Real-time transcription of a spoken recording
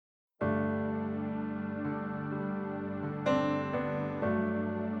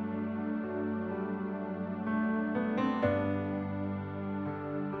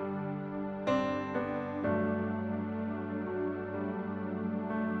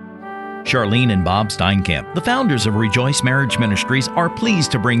Charlyne and Bob Steinkamp, the founders of Rejoice Marriage Ministries, are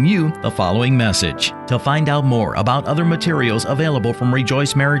pleased to bring you the following message. To find out more about other materials available from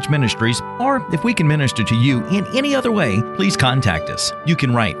Rejoice Marriage Ministries, or if we can minister to you in any other way, please contact us. You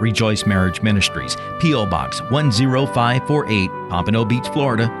can write Rejoice Marriage Ministries, P.O. Box 10548, Pompano Beach,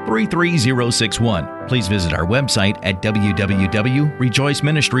 Florida 33061. Please visit our website at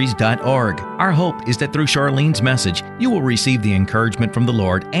www.rejoiceministries.org. Our hope is that through Charlyne's message, you will receive the encouragement from the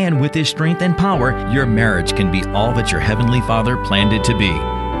Lord, and with His strength and power, your marriage can be all that your Heavenly Father planned it to be.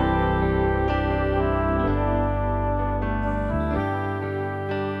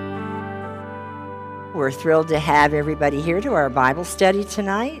 We're thrilled to have everybody here to our Bible study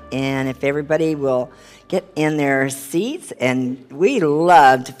tonight, and if everybody will get in their seats, and we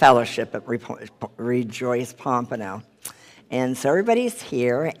love to fellowship at Rejoice Pompano. And so everybody's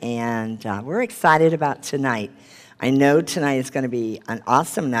here, and we're excited about tonight. I know tonight is going to be an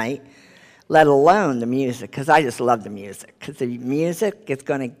awesome night, let alone the music, because I just love the music. Because the music is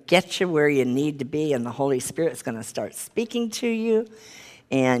going to get you where you need to be, and the Holy Spirit is going to start speaking to you,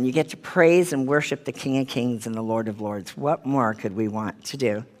 and you get to praise and worship the King of Kings and the Lord of Lords. What more could we want to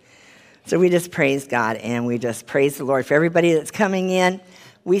do? So we just praise God, and we just praise the Lord for everybody that's coming in.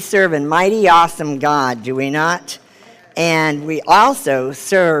 We serve a mighty, awesome God, do we not? And we also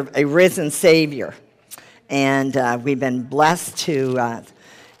serve a risen Savior. And we've been blessed to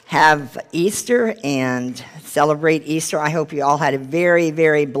have Easter and celebrate Easter. I hope you all had a very,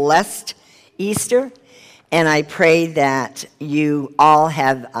 very blessed Easter. And I pray that you all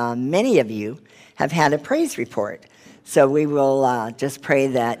have, many of you have had a praise report. So we will just pray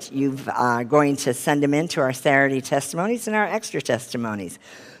that you're going to send them into our Saturday testimonies and our extra testimonies.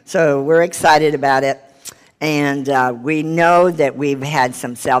 So we're excited about it. And we know that we've had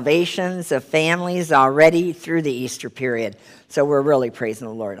some salvations of families already through the Easter period. So we're really praising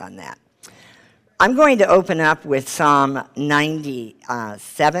the Lord on that. I'm going to open up with Psalm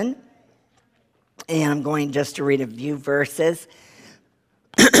 97. And I'm going just to read a few verses.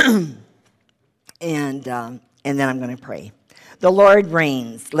 And then I'm going to pray. The Lord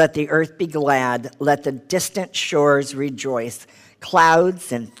reigns. Let the earth be glad. Let the distant shores rejoice.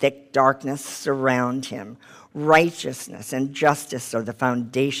 Clouds and thick darkness surround him. Righteousness and justice are the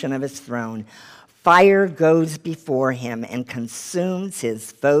foundation of his throne. Fire goes before him and consumes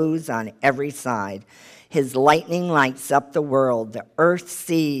his foes on every side. His lightning lights up the world. The earth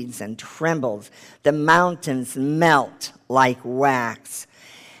seethes and trembles. The mountains melt like wax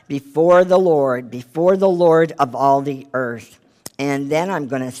before the Lord of all the earth. And then I'm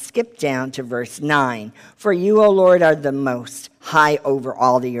going to skip down to verse 9. For you, O Lord, are the most high over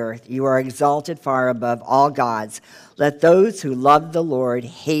all the earth. You are exalted far above all gods. Let those who love the Lord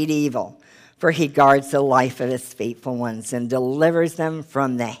hate evil, for he guards the life of his faithful ones and delivers them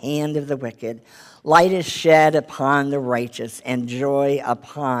from the hand of the wicked. Light is shed upon the righteous, and joy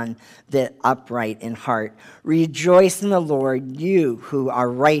upon the upright in heart. Rejoice in the Lord, you who are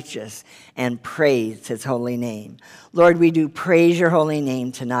righteous, and praise his holy name. Lord, we do praise your holy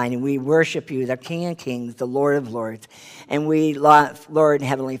name tonight, and we worship you, the King of Kings, the Lord of Lords. And we, Lord,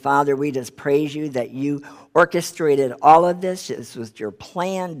 Heavenly Father, we just praise you that you orchestrated all of this. This was your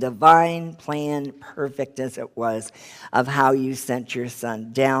plan, divine plan, perfect as it was, of how you sent your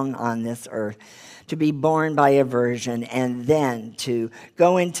Son down on this earth to be born by a virgin, and then to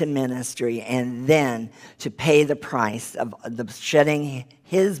go into ministry, and then to pay the price of the shedding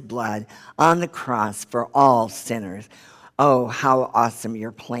his blood on the cross for all sinners. Oh, how awesome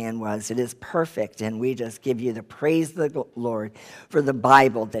your plan was. It is perfect, and we just give you the praise of the Lord for the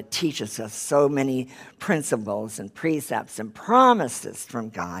Bible that teaches us so many principles and precepts and promises from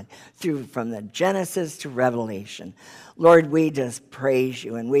God from the Genesis to Revelation. Lord, we just praise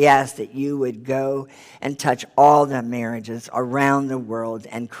you, and we ask that you would go and touch all the marriages around the world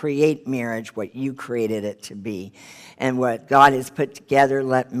and create marriage what you created it to be. And what God has put together,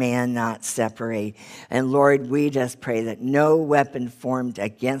 let man not separate. And Lord, we just pray that no weapon formed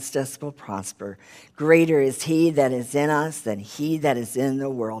against us will prosper. Greater is he that is in us than he that is in the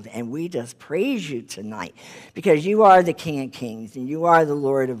world. And we just praise you tonight because you are the King of Kings and you are the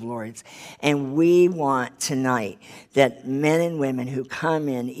Lord of Lords. And we want tonight that men and women who come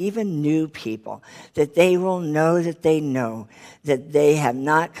in, even new people, that they will know that they have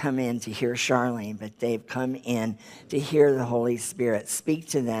not come in to hear Charlyne, but they've come in to hear the Holy Spirit speak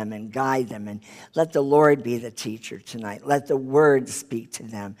to them and guide them. And let the Lord be the teacher tonight. Let the Word speak to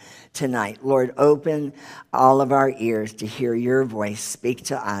them tonight. Lord, open all of our ears to hear your voice speak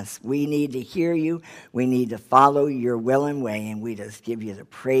to us. We need to hear you. We need to follow your will and way. And we just give you the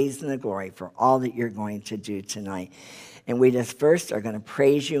praise and the glory for all that you're going to do tonight. And we just first are going to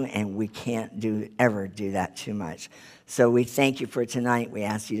praise you, and we can't ever do that too much. So we thank you for tonight. We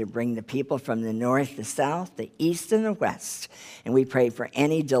ask you to bring the people from the north, the south, the east, and the west. And we pray for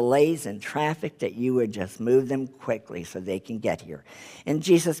any delays in traffic that you would just move them quickly so they can get here. In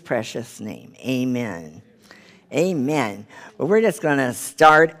Jesus' precious name, amen. Amen. Well, we're just going to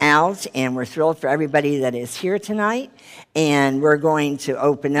start out, and we're thrilled for everybody that is here tonight. And we're going to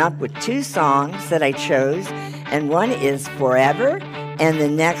open up with 2 songs that I chose. And one is Forever, and the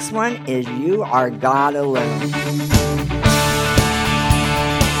next one is You Are God Alone.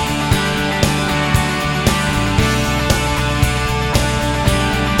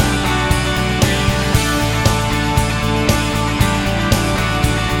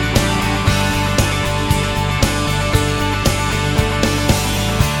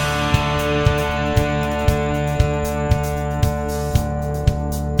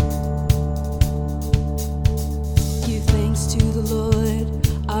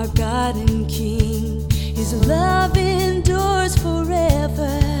 Love endures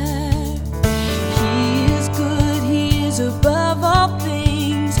forever. He is good, He is above all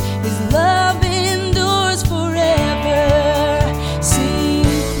things. His love endures forever. Sing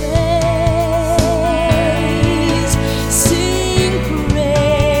praise, sing praise.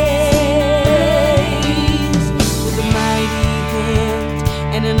 With a mighty hand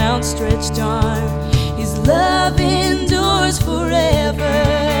and an outstretched arm, His love endures forever.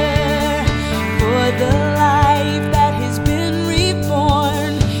 For the life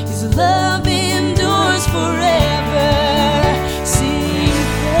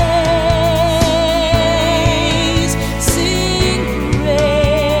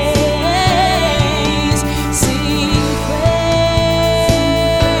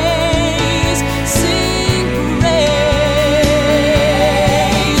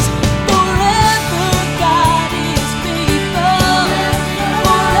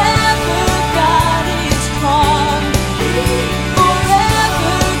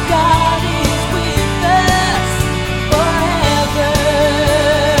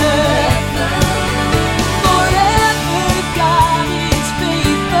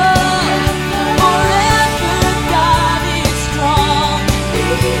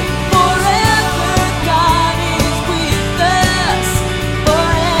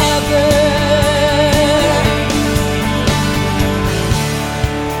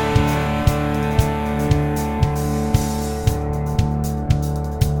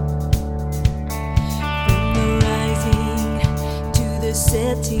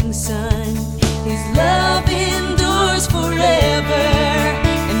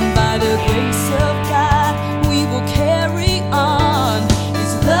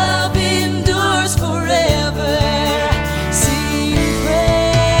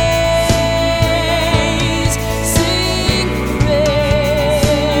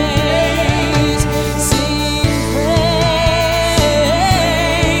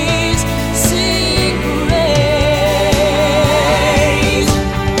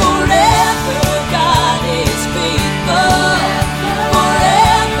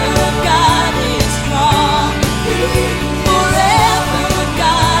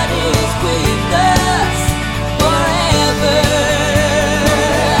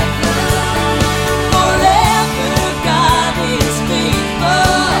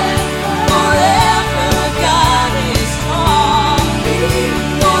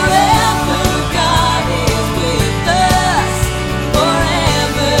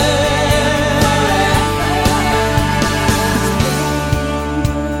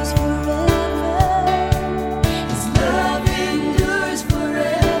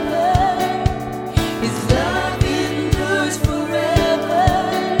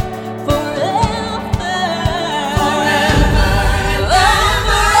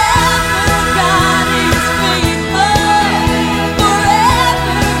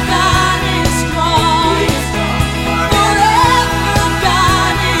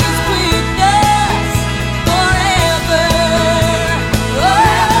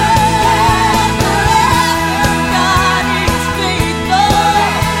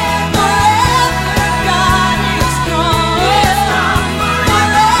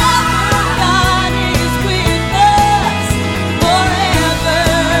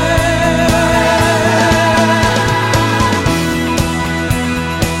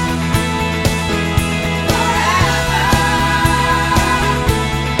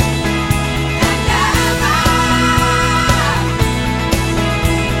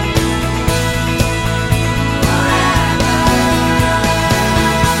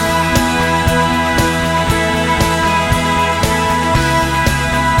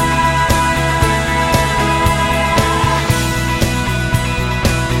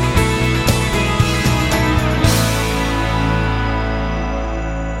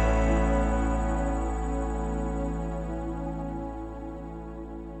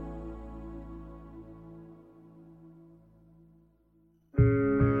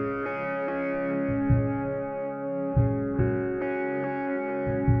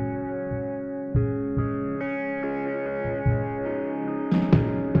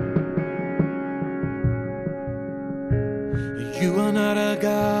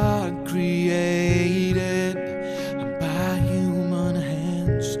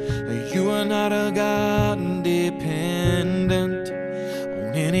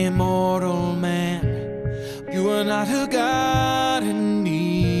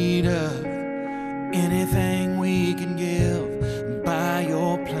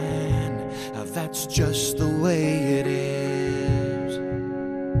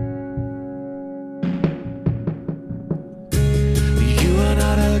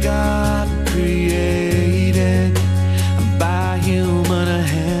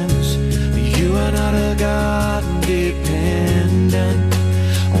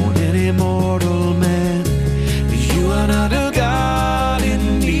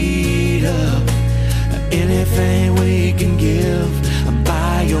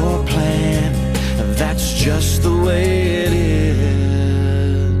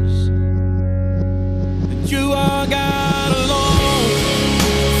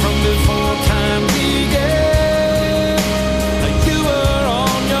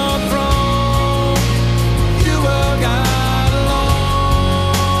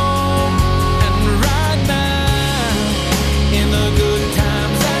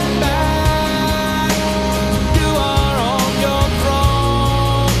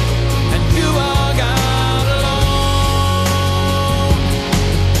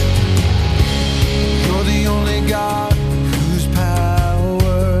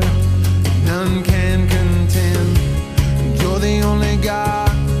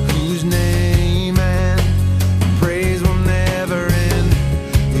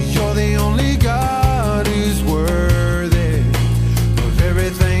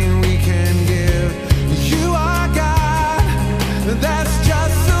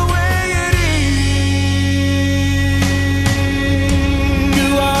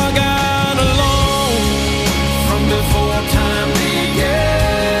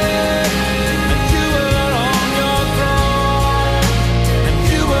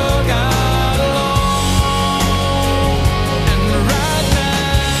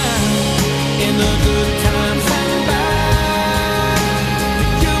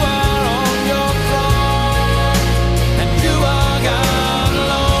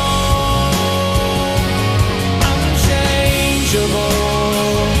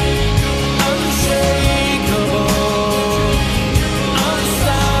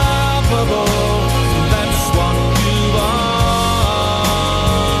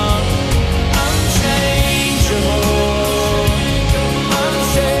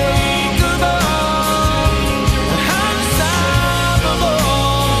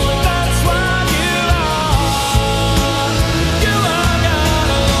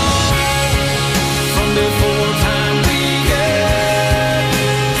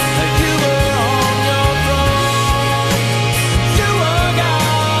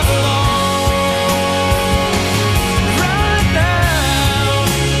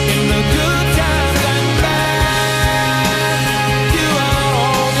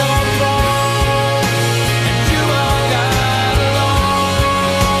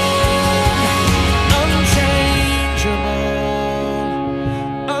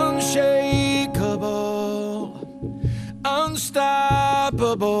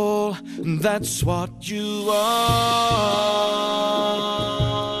incapable, that's what you are.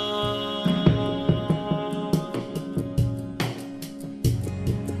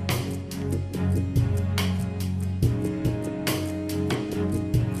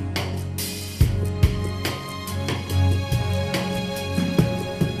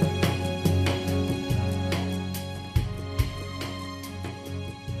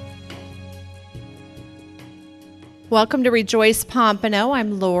 Welcome to Rejoice Pompano.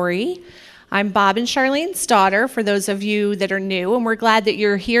 I'm Lori. I'm Bob and Charlyne's daughter, for those of you that are new, and we're glad that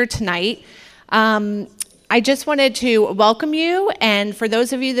you're here tonight. I just wanted to welcome you, and for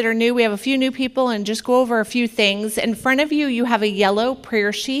those of you that are new, we have a few new people, and just go over a few things. In front of you, you have a yellow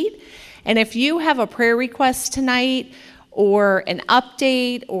prayer sheet, and if you have a prayer request tonight, or an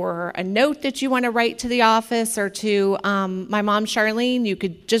update, or a note that you want to write to the office or to my mom, Charlyne, you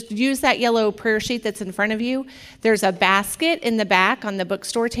could just use that yellow prayer sheet that's in front of you. There's a basket in the back on the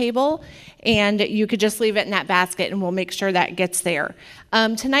bookstore table, and you could just leave it in that basket, and we'll make sure that gets there.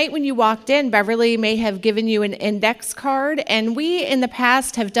 Tonight when you walked in, Beverly may have given you an index card, and we in the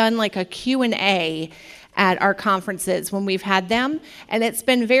past have done like a Q&A at our conferences when we've had them, and it's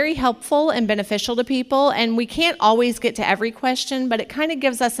been very helpful and beneficial to people, and we can't always get to every question, but it kind of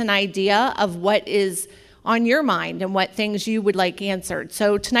gives us an idea of what is on your mind and what things you would like answered.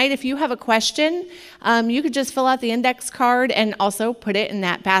 So tonight, if you have a question, you could just fill out the index card and also put it in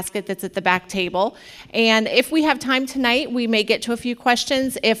that basket that's at the back table. And if we have time tonight, we may get to a few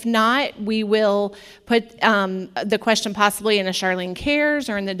questions. If not, we will put the question possibly in a Charlyne Cares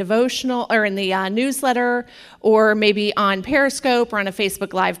or in the devotional or in the newsletter, or maybe on Periscope or on a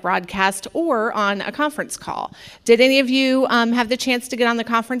Facebook Live broadcast or on a conference call. Did any of you have the chance to get on the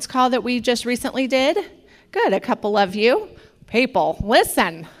conference call that we just recently did? Good, a couple of you. People,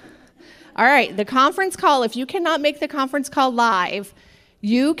 listen. All right, the conference call, if you cannot make the conference call live,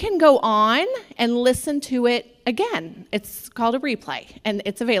 you can go on and listen to it again. It's called a replay, and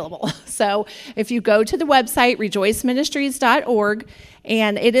it's available. So if you go to the website, rejoiceministries.org,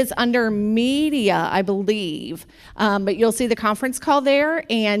 and it is under media, I believe, but you'll see the conference call there,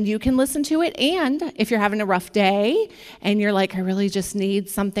 and you can listen to it. And if you're having a rough day and you're like, I really just need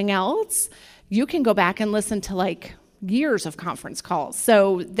something else, you can go back and listen to like years of conference calls.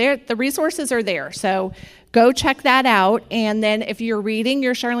 So the resources are there. So go check that out. And then if you're reading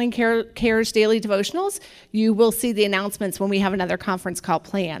your Charlyne Cares daily devotionals, you will see the announcements when we have another conference call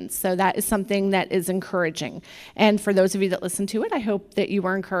planned. So that is something that is encouraging. And for those of you that listen to it, I hope that you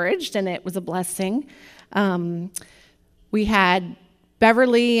were encouraged and it was a blessing. We had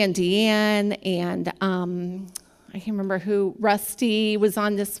Beverly and Deanne and I can't remember who, Rusty was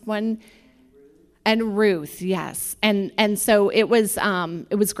on this one. And Ruth, yes. And so it was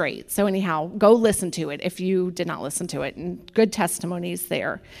great. So anyhow, go listen to it if you did not listen to it. And good testimonies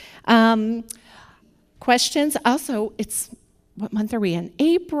there. Questions? Also, what month are we in?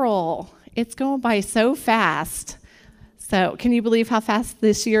 April. It's going by so fast. So can you believe how fast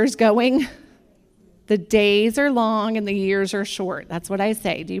this year's going? The days are long and the years are short. That's what I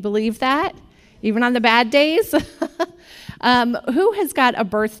say. Do you believe that? Even on the bad days? Who has got a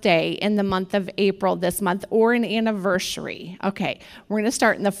birthday in the month of April this month, or an anniversary? Okay, we're going to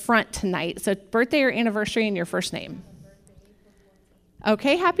start in the front tonight. So birthday or anniversary and your first name.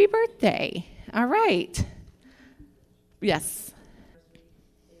 Okay, happy birthday. All right. Yes.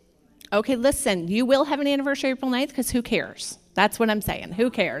 Okay, listen, you will have an anniversary April 9th, because who cares? That's what I'm saying. Who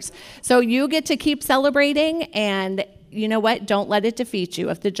cares? So you get to keep celebrating, and you know what? Don't let it defeat you.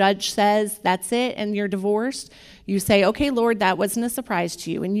 If the judge says that's it and you're divorced, you say, okay, Lord, that wasn't a surprise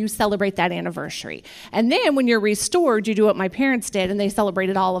to you, and you celebrate that anniversary. And then when you're restored, you do what my parents did, and they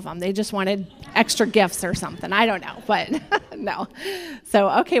celebrated all of them. They just wanted extra gifts or something. I don't know, but no. So,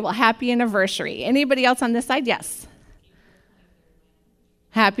 okay, well, happy anniversary. Anybody else on this side? Yes.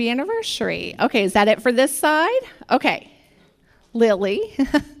 Happy anniversary. Okay, is that it for this side? Okay. Lily.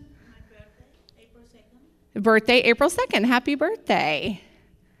 Birthday, April 2nd. Happy birthday.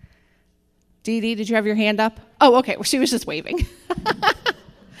 Dee Dee, did you have your hand up? Oh, okay. Well, she was just waving.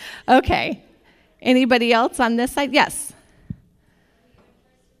 Okay. Anybody else on this side? Yes.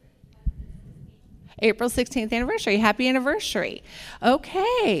 April 16th anniversary. Happy anniversary.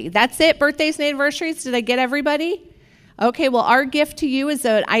 Okay. That's it. Birthdays and anniversaries. Did I get everybody? Okay, well, our gift to you is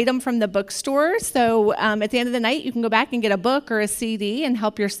an item from the bookstore. So at the end of the night, you can go back and get a book or a CD and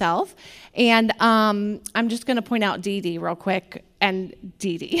help yourself. And I'm just going to point out Dee Dee real quick. And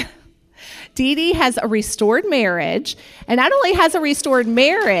Dee Dee. Dee Dee has a restored marriage. And not only has a restored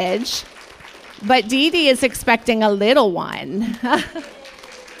marriage, but Dee Dee is expecting a little one.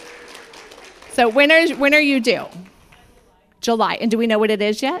 So when are you due? July. And do we know what it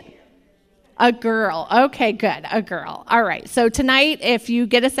is yet? A girl. Okay, good. A girl. All right. So tonight, if you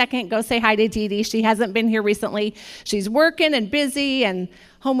get a second, go say hi to Dee Dee. She hasn't been here recently. She's working and busy and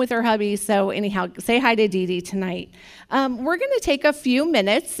home with her hubby. So anyhow, say hi to Dee Dee tonight. We're going to take a few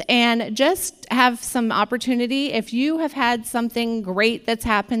minutes and just have some opportunity. If you have had something great that's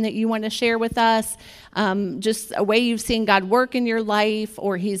happened that you want to share with us, just a way you've seen God work in your life,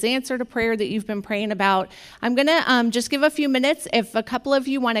 or he's answered a prayer that you've been praying about, I'm going to just give a few minutes. If a couple of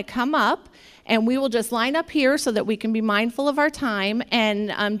you want to come up, and we will just line up here so that we can be mindful of our time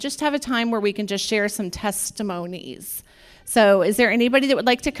and just have a time where we can just share some testimonies. So is there anybody that would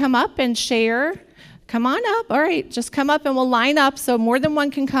like to come up and share? Come on up. All right, just come up and we'll line up so more than one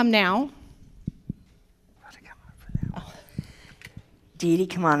can come now. Dee Dee,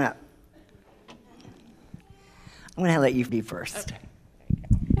 come on up. I'm going to let you be first. Okay.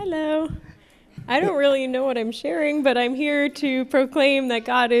 Hello. I don't really know what I'm sharing, but I'm here to proclaim that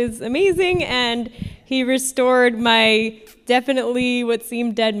God is amazing, and he restored my definitely what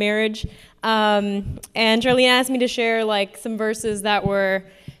seemed dead marriage. And Charlyne asked me to share like some verses that were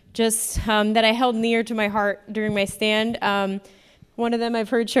just that I held near to my heart during my stand. One of them I've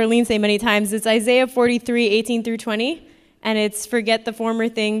heard Charlyne say many times. It's Isaiah 43:18-20, and it's, "Forget the former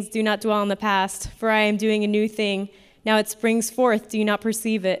things, do not dwell on the past, for I am doing a new thing. Now it springs forth, do you not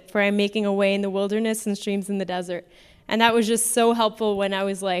perceive it? For I am making a way in the wilderness and streams in the desert." And that was just so helpful when I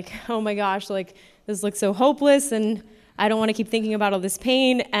was like, oh my gosh, like this looks so hopeless and I don't want to keep thinking about all this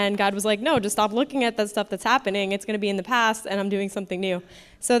pain. And God was like, no, just stop looking at that stuff that's happening. It's going to be in the past and I'm doing something new.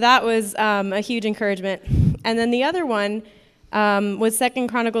 So that was a huge encouragement. And then the other one was 2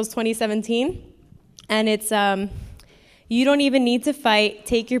 Chronicles 20:17. And it's, "You don't even need to fight.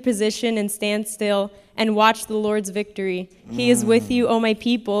 Take your position and stand still and watch the Lord's victory. He is with you, O my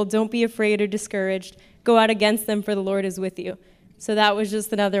people. Don't be afraid or discouraged. Go out against them, for the Lord is with you." So that was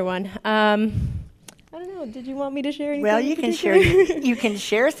just another one. I don't know. Did you want me to share anything? Well, you can share. You can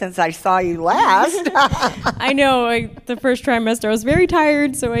share since I saw you last. I know. The first trimester, I was very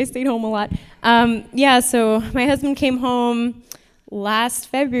tired, so I stayed home a lot. So my husband came home last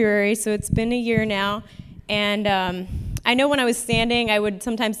February, so it's been a year now. And I know when I was standing, I would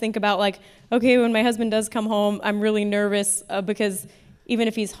sometimes think about like, okay, when my husband does come home, I'm really nervous because even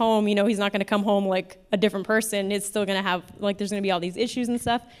if he's home, you know, he's not going to come home like a different person. It's still going to have, like, there's going to be all these issues and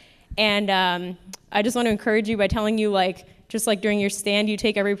stuff. And I just want to encourage you by telling you, like, just like during your stand, you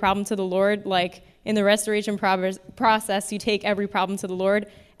take every problem to the Lord. Like in the restoration process, you take every problem to the Lord.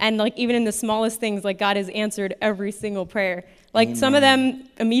 And like even in the smallest things, like God has answered every single prayer. Like Amen. Some of them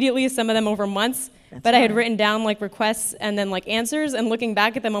immediately, some of them over months. That's but right. I had written down like requests and then like answers, and looking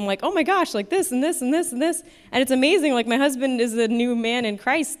back at them, I'm like, oh my gosh, like this and this and this and this. And it's amazing. Like my husband is a new man in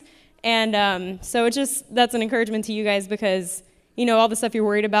Christ. And so it's just, that's an encouragement to you guys because, you know, all the stuff you're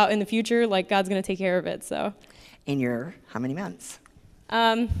worried about in the future, like God's going to take care of it. So. In your, how many months?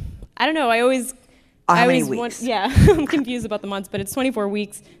 I don't know. How many weeks? I'm confused about the months, but it's 24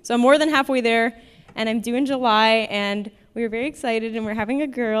 weeks. So I'm more than halfway there, and I'm due in July, and we were very excited, and we're having a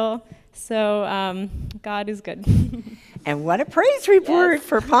girl. So God is good. And what a praise report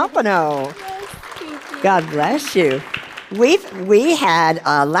for Pompano. Yes, thank you. God bless you. We had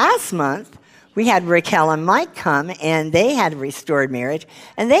last month, we had Raquel and Mike come, and they had a restored marriage,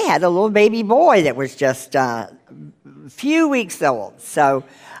 and they had a little baby boy that was just a few weeks old. So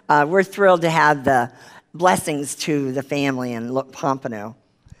we're thrilled to have the blessings to the family in Pompano.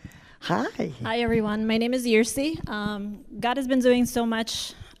 Hi. Hi, everyone. My name is Yersi. God has been doing so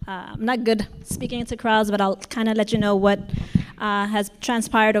much. I'm not good speaking into crowds, but I'll kind of let you know what has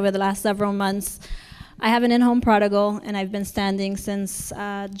transpired over the last several months. I have an in-home prodigal, and I've been standing since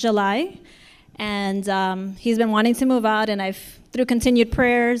July. And he's been wanting to move out, and I've, through continued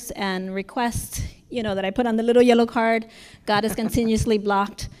prayers and requests, you know, that I put on the little yellow card, God has continuously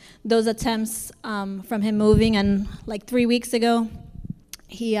blocked those attempts from him moving. And like 3 weeks ago,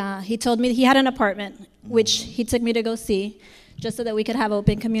 he told me he had an apartment, which he took me to go see, just so that we could have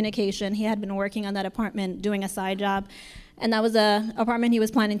open communication. He had been working on that apartment, doing a side job, and that was an apartment he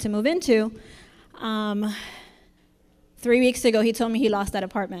was planning to move into. 3 weeks ago, he told me he lost that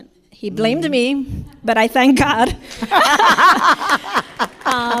apartment. He blamed me, but I thank God.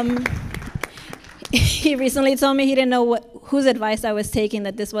 He recently told me he didn't know whose advice I was taking,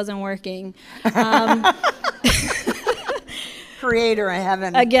 that this wasn't working. Creator of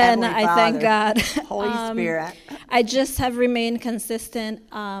heaven. Again, Heavenly I Father, thank God. Holy Spirit. I just have remained consistent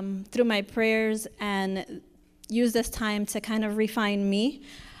through my prayers and use this time to kind of refine me.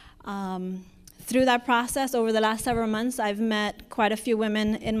 Through that process, over the last several months, I've met quite a few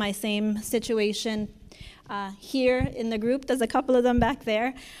women in my same situation, here in the group. There's a couple of them back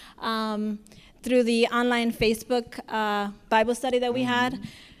there. Through the online Facebook Bible study that we had.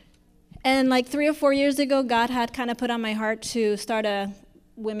 And like 3 or 4 years ago, God had kind of put on my heart to start a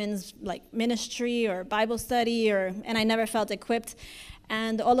women's like ministry or Bible study, and I never felt equipped.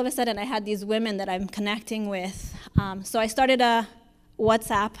 And all of a sudden, I had these women that I'm connecting with. So I started a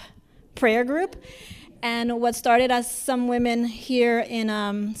WhatsApp prayer group. And what started as some women here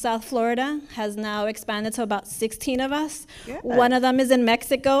in South Florida has now expanded to about 16 of us. Good. One of them is in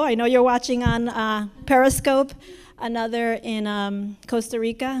Mexico. I know you're watching on Periscope. Another in Costa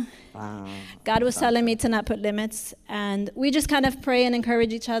Rica. Wow. God was telling me to not put limits. And we just kind of pray and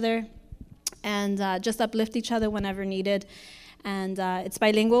encourage each other and just uplift each other whenever needed. And it's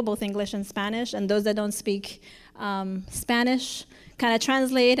bilingual, both English and Spanish. And those that don't speak Spanish kind of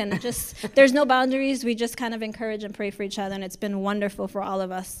translate, and just there's no boundaries. We just kind of encourage and pray for each other, and it's been wonderful for all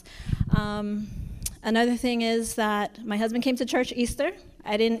of us. Another thing is that my husband came to church Easter.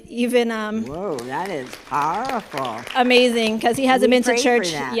 I didn't even whoa, that is powerful. Amazing, because he hasn't been to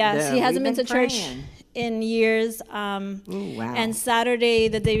church. Yes, though. He hasn't been to praying. church in years. Ooh, wow. And Saturday,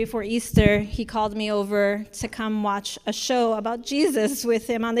 the day before Easter, he called me over to come watch a show about Jesus with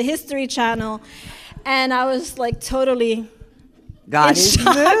him on the History Channel, and I was like totally God is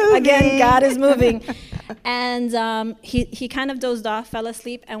moving. Again, God is moving. And he kind of dozed off, fell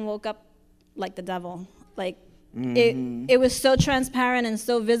asleep, and woke up like the devil. Like, it was so transparent and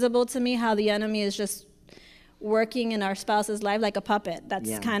so visible to me how the enemy is just working in our spouse's life like a puppet.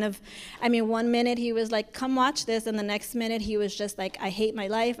 That's kind of, I mean, 1 minute he was like, come watch this, and the next minute he was just like, I hate my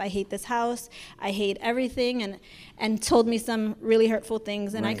life, I hate this house, I hate everything, and told me some really hurtful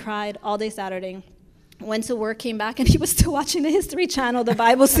things, and I cried all day Saturday. Went to work, came back, and he was still watching the History Channel, the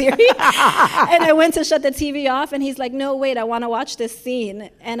Bible series. And I went to shut the TV off, and he's like, no, wait, I want to watch this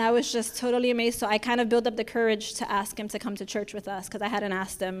scene. And I was just totally amazed. So I kind of built up the courage to ask him to come to church with us, because I hadn't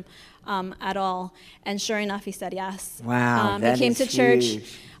asked him at all. And sure enough, he said yes. Wow, he came to church.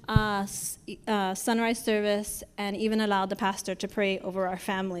 Huge. Sunrise service, and even allowed the pastor to pray over our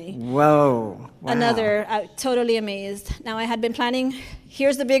family. Whoa. Wow. Another, totally amazed. Now, I had been planning,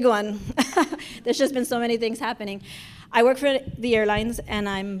 here's the big one. There's just been so many things happening. I work for the airlines, and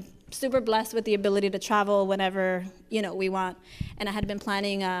I'm super blessed with the ability to travel whenever, we want. And I had been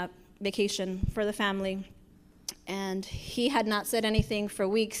planning a vacation for the family, and he had not said anything for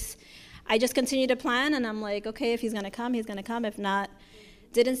weeks. I just continued to plan, and I'm like, okay, if he's going to come, he's going to come. If not,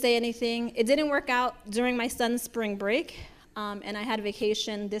 didn't say anything. It didn't work out during my son's spring break, and I had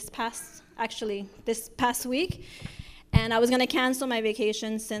vacation this past week, and I was going to cancel my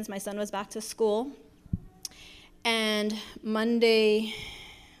vacation since my son was back to school. And Monday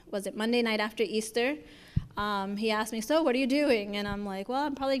night after Easter, he asked me, so what are you doing? And I'm like, well,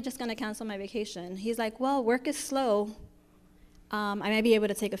 I'm probably just going to cancel my vacation. He's like, well, work is slow. I might be able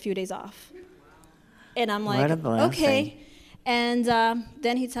to take a few days off. And I'm like, okay. And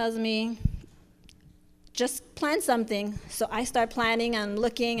then he tells me, just plan something. So I start planning and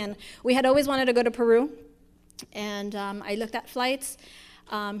looking, and we had always wanted to go to Peru. And I looked at flights.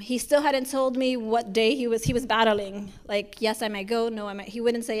 He still hadn't told me what day he was battling. Like, yes, I might go, no, I might. He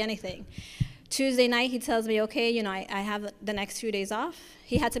wouldn't say anything. Tuesday night, he tells me, okay, I have the next few days off.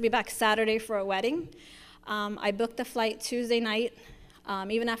 He had to be back Saturday for a wedding. I booked the flight Tuesday night.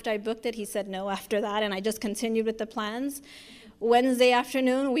 Even after I booked it, he said no after that, and I just continued with the plans. Wednesday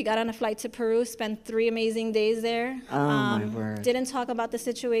afternoon, we got on a flight to Peru, spent 3 amazing days there. Oh, my word. Didn't talk about the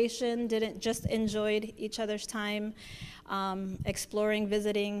situation, just enjoyed each other's time, exploring,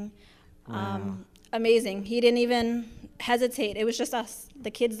 visiting. Wow. Amazing. He didn't even hesitate. It was just us.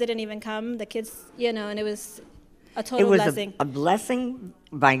 The kids didn't even come. The kids, and it was a total blessing. It was a blessing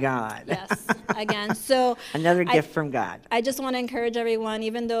by God. Yes, again. So another gift from God. I just want to encourage everyone,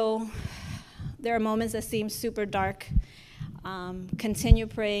 even though there are moments that seem super dark, continue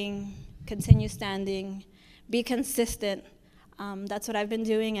praying, continue standing, be consistent. That's what I've been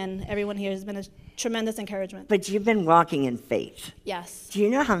doing, and everyone here has been a tremendous encouragement. But you've been walking in faith. Yes. Do you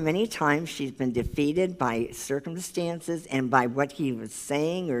know how many times she's been defeated by circumstances and by what he was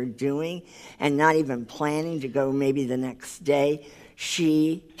saying or doing and not even planning to go maybe the next day?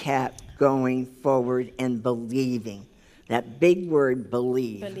 She kept going forward and believing. That big word,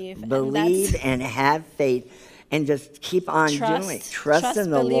 believe. Believe and have faith and just keep on doing it. Trust in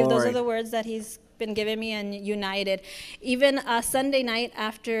the believe. Lord. Those are the words that he's been giving me, and united. Even Sunday night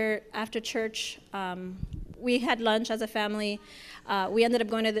after church, we had lunch as a family. We ended up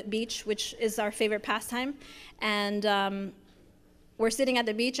going to the beach, which is our favorite pastime. And we're sitting at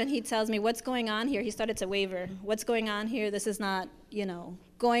the beach, and he tells me, what's going on here? He started to waver. What's going on here? This is not,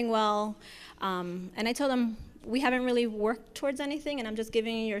 going well. And I told him, we haven't really worked towards anything, and I'm just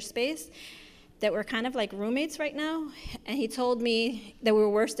giving you your space, that we're kind of like roommates right now. And he told me that we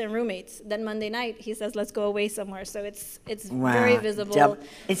were worse than roommates. Then Monday night, he says, let's go away somewhere. So it's Wow. very visible.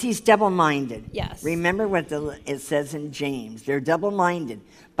 He's double-minded. Yes. Remember what it says in James. They're double-minded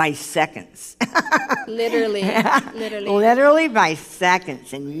by seconds. Literally. Literally by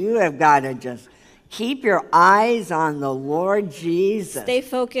seconds. And you have got to just keep your eyes on the Lord Jesus. Stay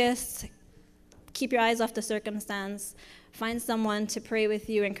focused. Keep your eyes off the circumstance. Find someone to pray with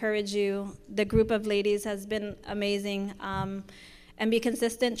you, encourage you. The group of ladies has been amazing. And be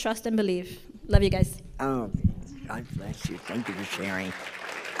consistent, trust, and believe. Love you guys. Oh, God bless you. Thank you for sharing.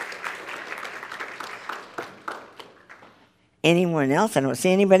 Anyone else? I don't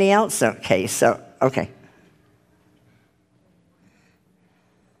see anybody else. Okay.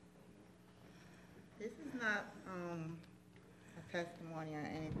 This is not a testimony or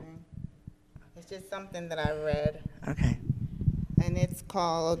anything. It's just something that I read. Okay. And it's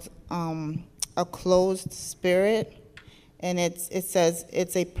called A Closed Spirit. And it says,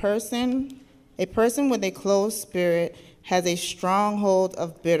 it's a person with a closed spirit has a stronghold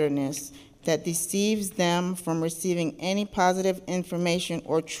of bitterness that deceives them from receiving any positive information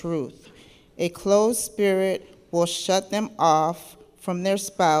or truth. A closed spirit will shut them off from their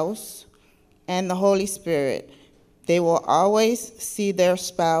spouse and the Holy Spirit. They will always see their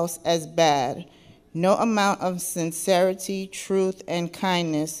spouse as bad. No amount of sincerity, truth, and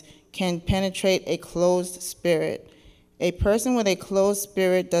kindness can penetrate a closed spirit. A person with a closed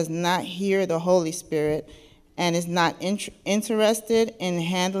spirit does not hear the Holy Spirit and is not interested in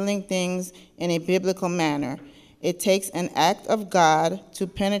handling things in a biblical manner. It takes an act of God to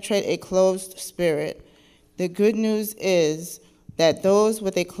penetrate a closed spirit. The good news is that those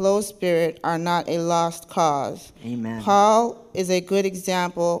with a closed spirit are not a lost cause. Amen. Paul is a good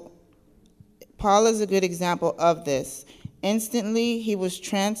example of this. Instantly, he was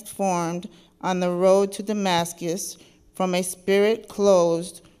transformed on the road to Damascus from a spirit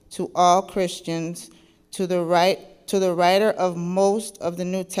closed to all Christians to the writer of most of the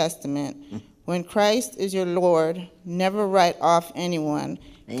New Testament. When Christ is your Lord, never write off anyone.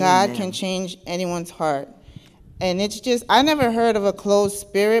 Amen. God can change anyone's heart. And it's just, I never heard of a closed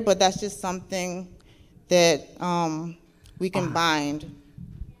spirit, but that's just something that we can bind,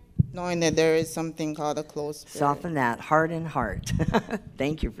 knowing that there is something called a closed spirit. Soften that heart and heart.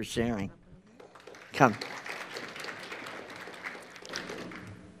 Thank you for sharing. Come.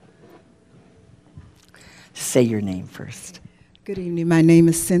 Say your name first. Good evening. My name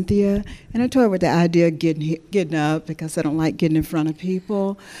is Cynthia, and I toyed with the idea of getting up because I don't like getting in front of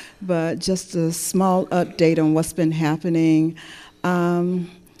people, but just a small update on what's been happening.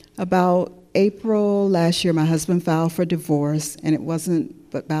 About April last year, my husband filed for divorce, and it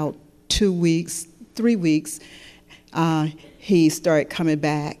wasn't but about 3 weeks, he started coming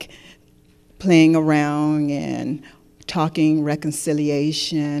back, playing around and talking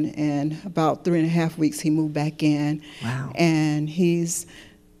reconciliation, and about 3.5 weeks he moved back in. Wow. And he's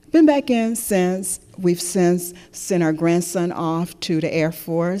been back in since. We've since sent our grandson off to the Air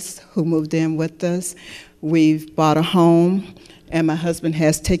Force, who moved in with us. We've bought a home, and my husband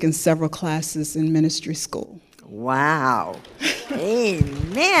has taken several classes in ministry school. Wow.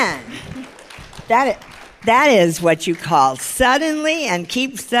 Amen. That is what you call suddenly, and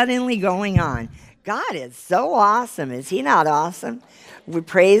keep suddenly going on. God is so awesome. Is he not awesome? We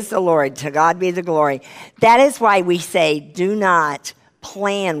praise the Lord. To God be the glory. That is why we say do not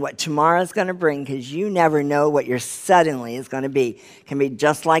plan what tomorrow's going to bring, because you never know what your suddenly is going to be. It can be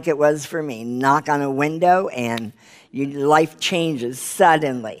just like it was for me. Knock on a window and your life changes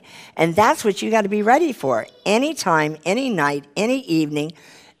suddenly. And that's what you got to be ready for. Anytime, any night, any evening,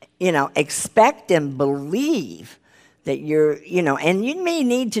 expect and believe that and you may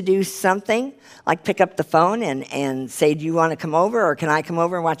need to do something like pick up the phone and say, do you want to come over, or can I come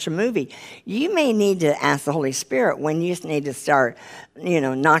over and watch a movie? You may need to ask the Holy Spirit when you need to start,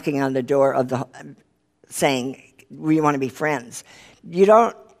 knocking on the door of saying, we want to be friends. You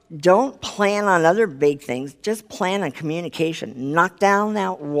don't plan on other big things, just plan on communication. Knock down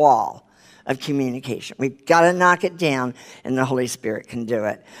that wall of communication. We've got to knock it down, and the Holy Spirit can do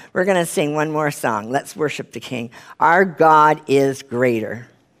it. We're going to sing one more song. Let's worship the King. Our God is greater.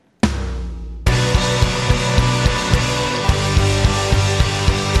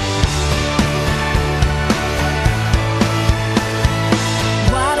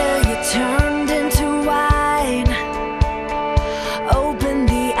 Water you turned into wine. Open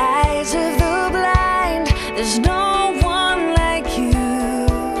the eyes of the blind. There's no one like you.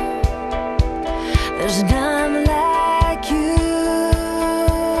 There's none like you.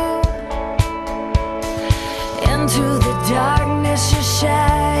 Into the darkness you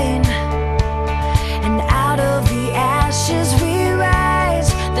shine, and out of the ashes we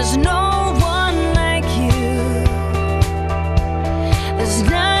rise. There's no one like you. There's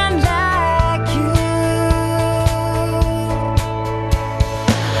none like you.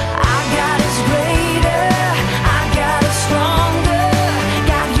 Our God is greater, our God is stronger.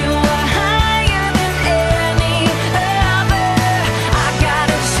 God, you are higher than any other. Our God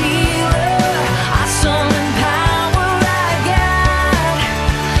is healer, awesome in power. Our God,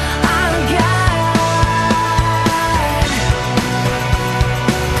 our God.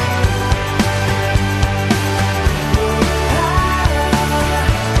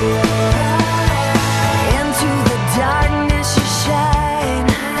 Into the darkness you shine,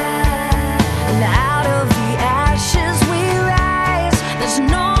 and out of the ashes we rise. There's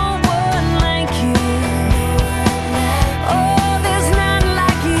no one like you. Oh, there's none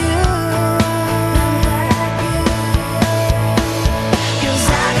like you. 'Cause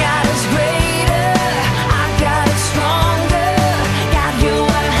our God is greater, our God is stronger. God, you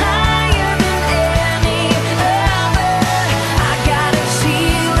are higher than any other. Our God is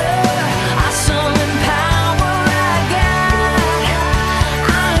healer, awesome in power. Our God,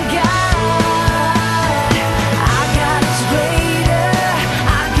 our God. Our God is greater,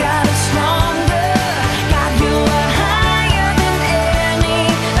 our God is stronger. God, you are higher than any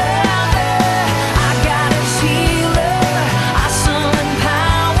other. Our God is healer, awesome in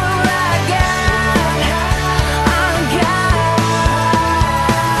power. Our God, our God.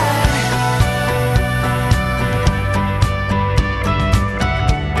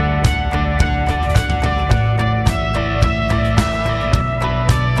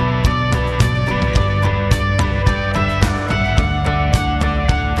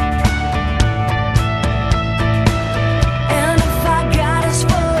 And if our God is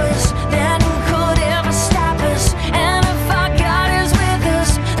for us, then who could ever stop us? And if our God is with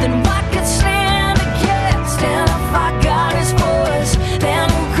us, then what could stand against? And if our God is for us, then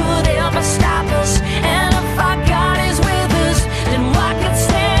who could ever stop us? And if our God is with us, then what could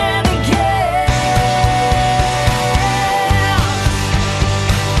stand against?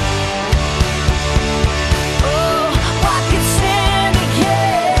 Oh, what could stand against?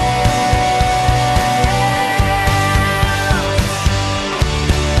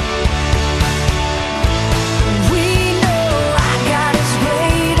 We know our God is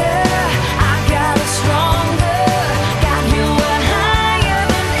greater, our God is stronger. God, you are higher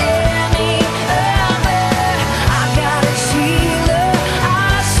than any other. Our God is healer,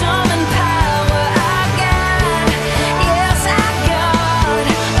 awesome in power. Our God, yes, our God.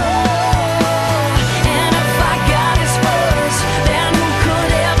 Oh, and if our God is for us, then who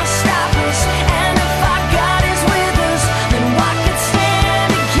could ever stop us? And if our God is with us, then what could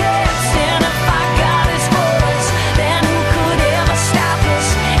stand against? And if our God is for us, then who could ever stop us?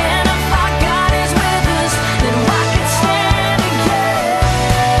 And if our God is with us, then what could stand against?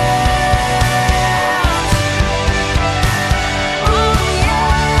 Oh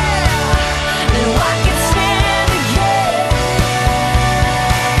yeah, then what could stand against?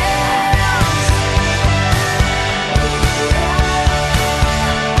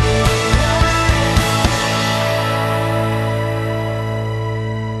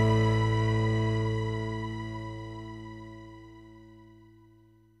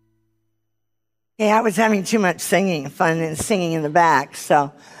 Yeah, I was having too much fun and singing in the back.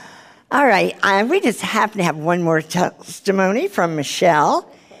 So, all right, we just happen to have one more testimony from Michelle,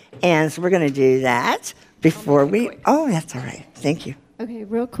 and so we're going to do that before we. Oh, that's all right. Thank you. Okay,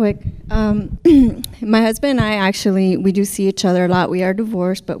 real quick. My husband and I we do see each other a lot. We are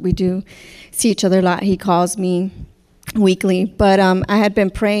divorced, but we do see each other a lot. He calls me weekly. But I had been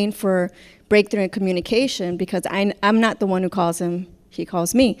praying for breakthrough in communication because I'm not the one who calls him. He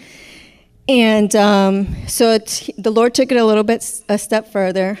calls me. And so the Lord took it a step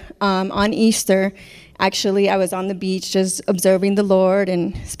further. On Easter, actually, I was on the beach just observing the Lord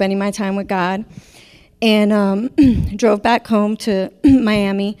and spending my time with God. And drove back home to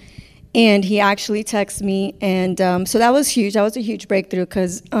Miami, and he actually texted me, and so that was huge. That was a huge breakthrough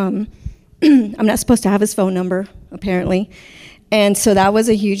because I'm not supposed to have his phone number, apparently, and so that was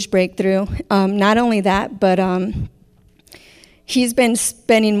a huge breakthrough. Not only that, but he's been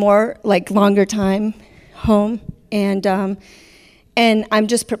spending longer time home, and And I'm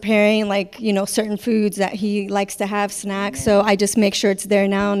just preparing, like, certain foods that he likes to have, snacks. So I just make sure it's there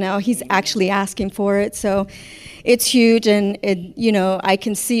now. Now he's actually asking for it. So it's huge. And, I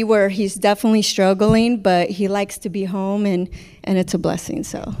can see where he's definitely struggling, but he likes to be home, and it's a blessing.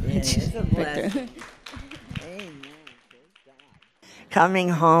 So it's a blessing. Coming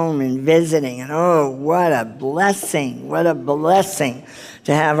home and visiting, and oh, what a blessing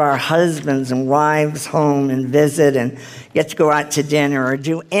to have our husbands and wives home and visit and get to go out to dinner or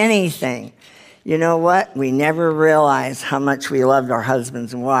do anything. You know what? We never realize how much we loved our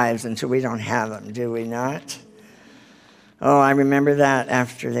husbands and wives until we don't have them, do we not? Oh, I remember that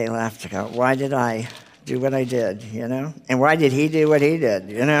after they left. I go, why did I do what I did, And why did he do what he did,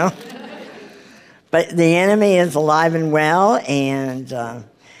 But the enemy is alive and well, and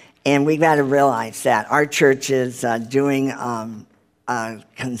we've got to realize that. Our church is doing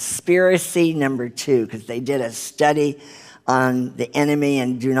conspiracy number 2, because they did a study on the enemy,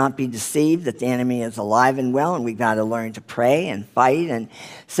 and do not be deceived that the enemy is alive and well, and we've got to learn to pray and fight. And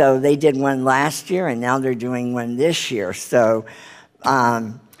so they did one last year, and now they're doing one this year. So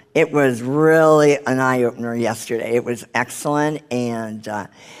it was really an eye-opener yesterday. It was excellent, and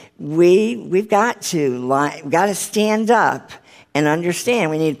we've got to stand up and understand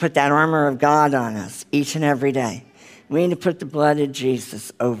we need to put that armor of God on us each and every day. We need to put the blood of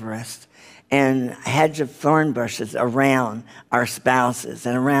Jesus over us and hedge of thorn bushes around our spouses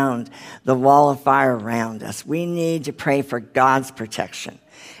and around the wall of fire around us. We need to pray for God's protection.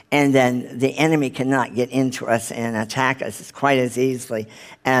 And then the enemy cannot get into us and attack us quite as easily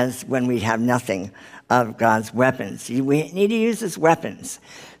as when we have nothing of God's weapons. We need to use his weapons.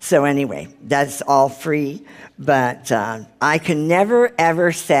 So anyway, that's all free. But I can never,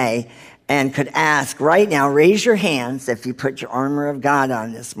 ever say and could ask right now, raise your hands if you put your armor of God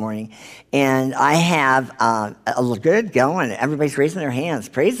on this morning. And I have a good going. Everybody's raising their hands.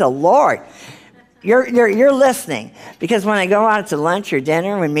 Praise the Lord. You're listening. Because when I go out to lunch or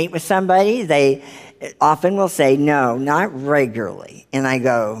dinner and meet with somebody, they often will say, no, not regularly. And I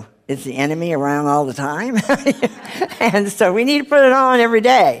go, is the enemy around all the time? And so we need to put it on every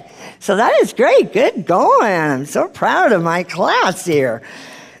day. So that is great. Good going. I'm so proud of my class here.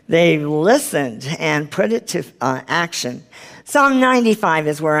 They listened and put it to action. Psalm 95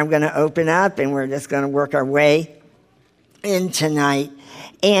 is where I'm going to open up, and we're just going to work our way in tonight.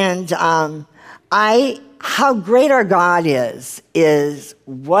 And how great our God is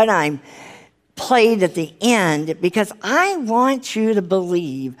what I'm played at the end, because I want you to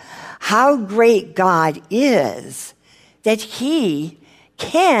believe how great God is, that he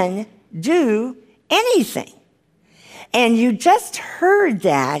can do anything. And you just heard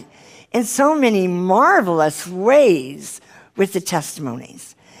that in so many marvelous ways with the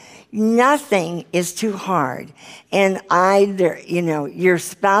testimonies. Nothing is too hard. And your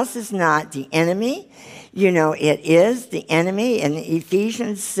spouse is not the enemy. It is the enemy. In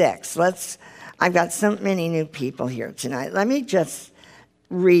Ephesians 6, I've got so many new people here tonight. Let me just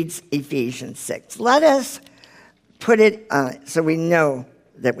read Ephesians 6. Let us put it so we know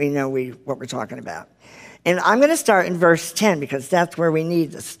what we're talking about. And I'm going to start in verse 10, because that's where we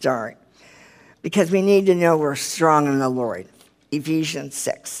need to start. Because we need to know we're strong in the Lord. Ephesians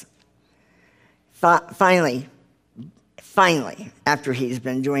 6. Finally, after he's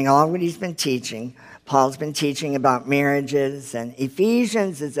been doing all what he's been teaching, Paul's been teaching about marriages, and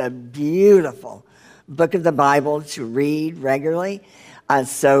Ephesians is a beautiful book of the Bible to read regularly.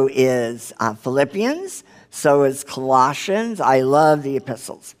 So is Philippians, so is Colossians. I love the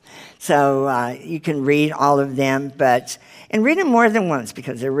epistles. So you can read all of them, and read them more than once,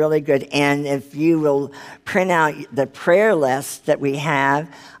 because they're really good. And if you will print out the prayer list that we have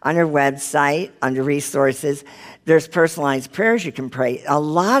on our website, under resources, there's personalized prayers you can pray. A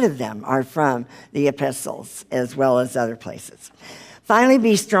lot of them are from the epistles as well as other places. Finally,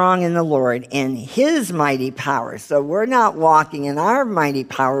 be strong in the Lord, in his mighty power. So we're not walking in our mighty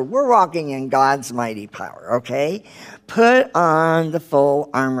power. We're walking in God's mighty power, okay? Put on the full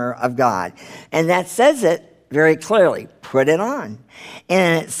armor of God. And that says it very clearly. Put it on.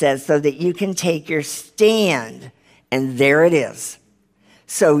 And it says so that you can take your stand. And there it is.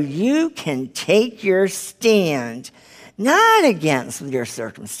 So you can take your stand, not against your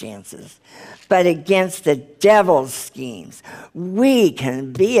circumstances, but against the devil's schemes. We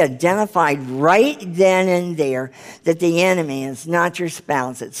can be identified right then and there that the enemy is not your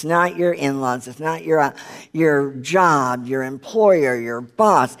spouse, it's not your in-laws, it's not your job, your employer, your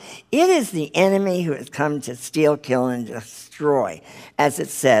boss. It is the enemy who has come to steal, kill, and destroy, as it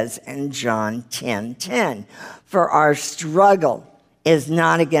says in John 10:10. For our struggle is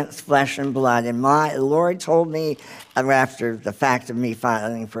not against flesh and blood. And my Lord told me after the fact of me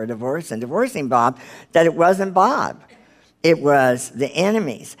filing for a divorce and divorcing Bob that it wasn't Bob. It was the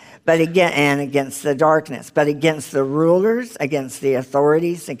enemies, but again, and against the darkness, but against the rulers, against the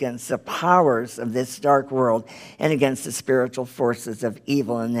authorities, against the powers of this dark world, and against the spiritual forces of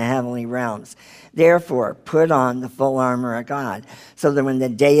evil in the heavenly realms. Therefore, put on the full armor of God, so that when the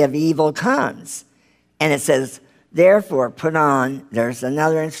day of evil comes, and it says, therefore, put on, there's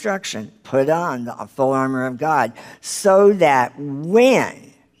another instruction, put on the full armor of God, so that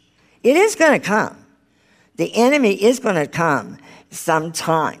when, it is going to come, the enemy is going to come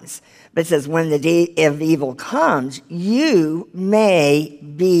sometimes. But it says, when the day of evil comes, you may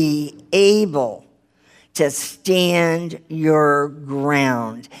be able to stand your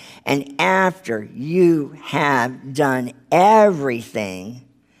ground. And after you have done everything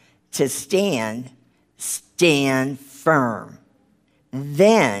to stand, stand firm.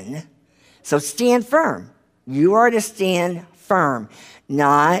 Then, so stand firm. You are to stand firm,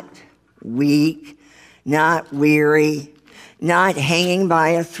 not weak, not weary, not hanging by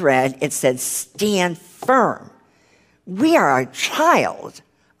a thread. It said, stand firm. We are a child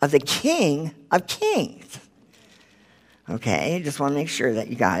of the King of Kings. Okay, just want to make sure that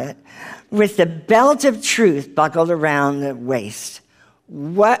you got it. With the belt of truth buckled around the waist,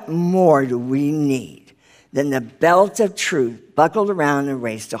 what more do we need than the belt of truth buckled around the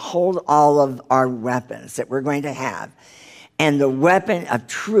waist to hold all of our weapons that we're going to have? And the weapon of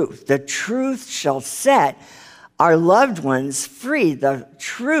truth. The truth shall set our loved ones free. The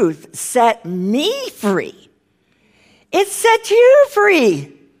truth set me free. It set you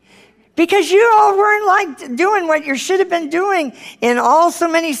free. Because you all weren't like doing what you should have been doing in all so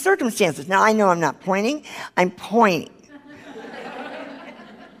many circumstances. Now, I know I'm not pointing. I'm pointing.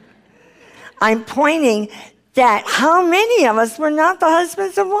 I'm pointing that how many of us were not the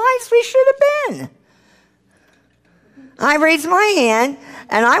husbands and wives we should have been. I raised my hand,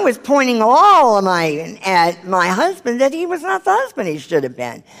 and I was pointing all of at my husband that he was not the husband he should have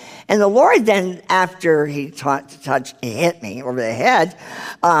been. And the Lord then, after he hit me over the head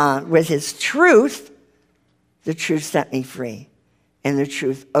with his truth, the truth set me free. And the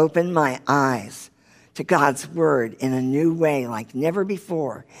truth opened my eyes to God's word in a new way like never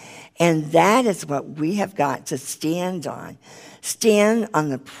before. And that is what we have got to stand on. Stand on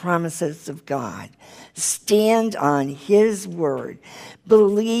the promises of God. Stand on his word.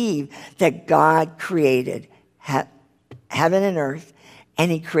 Believe that God created heaven and earth,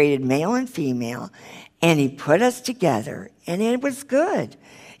 and he created male and female, and he put us together, and it was good.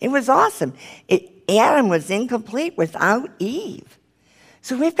 It was awesome. Adam was incomplete without Eve.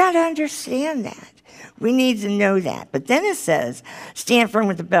 So we've got to understand that. We need to know that. But then it says, stand firm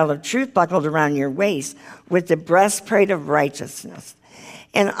with the belt of truth buckled around your waist with the breastplate of righteousness.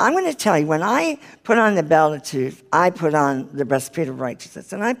 And I'm going to tell you, when I put on the belt of truth, I put on the breastplate of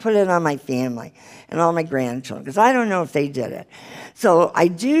righteousness. And I put it on my family and all my grandchildren, because I don't know if they did it. So I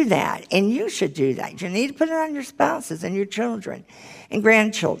do that, and you should do that. You need to put it on your spouses and your children and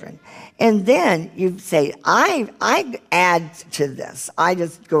grandchildren. And then you say, I add to this. I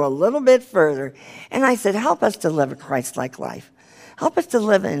just go a little bit further. And I said, help us to live a Christ-like life. Help us to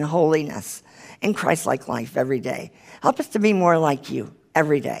live in holiness and Christ-like life every day. Help us to be more like you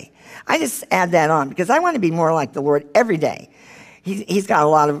every day. I just add that on because I want to be more like the Lord every day. He's got a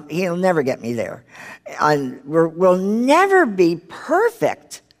lot of, he'll never get me there. We'll never be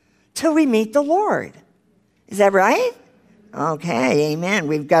perfect till we meet the Lord. Is that right? Okay, amen.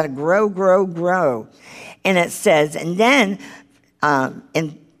 We've got to grow, grow, grow. And it says, and then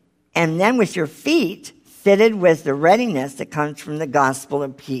with your feet fitted with the readiness that comes from the gospel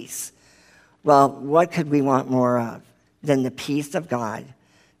of peace. Well, what could we want more of than the peace of God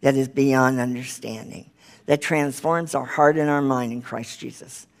that is beyond understanding, that transforms our heart and our mind in Christ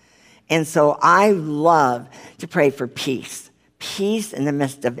Jesus? And so I love to pray for peace, peace in the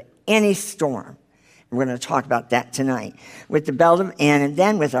midst of any storm. We're going to talk about that tonight. With the belt of, and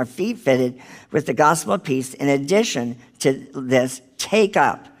then with our feet fitted with the gospel of peace, in addition to this, take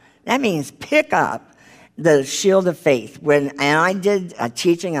up. That means pick up the shield of faith. And I did a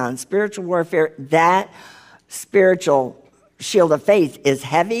teaching on spiritual warfare. That spiritual shield of faith is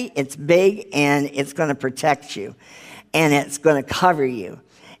heavy, it's big, and it's going to protect you. And it's going to cover you.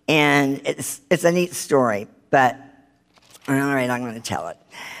 And it's a neat story, but all right, I'm going to tell it.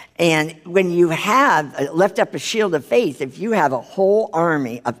 And when you have, lift up a shield of faith, if you have a whole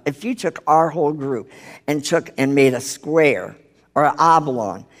army, if you took our whole group and made a square or an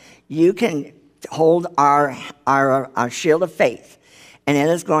oblong, you can hold our shield of faith. And it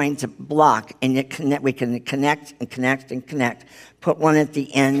is going to block, and we can connect and connect and connect. Put one at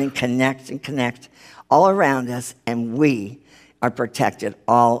the end and connect all around us, and we are protected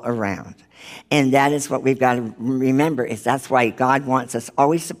all around. And that is what we've got to remember, is that's why God wants us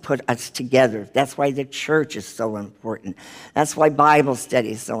always to put us together. That's why the church is so important. That's why Bible study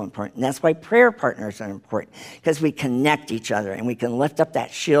is so important. That's why prayer partners are important, because we connect each other and we can lift up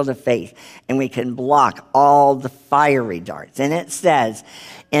that shield of faith and we can block all the fiery darts. And it says,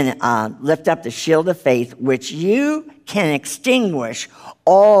 lift up the shield of faith, which you can extinguish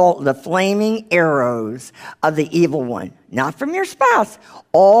all the flaming arrows of the evil one. Not from your spouse,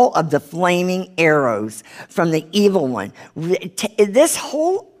 all of the flaming arrows from the evil one. This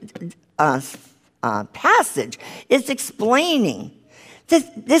whole passage is explaining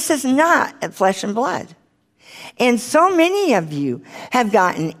that this is not flesh and blood. And so many of you have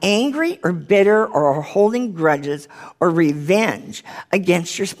gotten angry or bitter or are holding grudges or revenge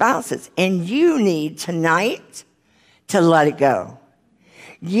against your spouses. And you need tonight to let it go.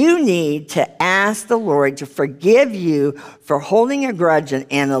 You need to ask the Lord to forgive you for holding a grudge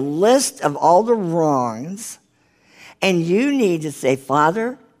and a list of all the wrongs. And you need to say,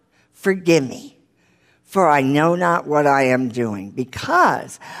 Father, forgive me, for I know not what I am doing,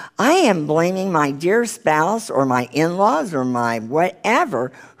 because I am blaming my dear spouse or my in-laws or my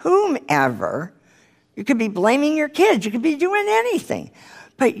whatever, whomever. You could be blaming your kids. You could be doing anything.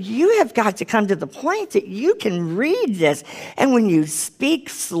 But you have got to come to the point that you can read this. And when you speak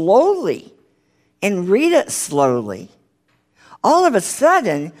slowly and read it slowly, all of a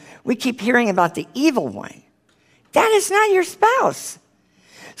sudden, we keep hearing about the evil one. That is not your spouse.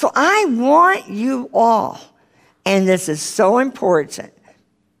 So I want you all, and this is so important.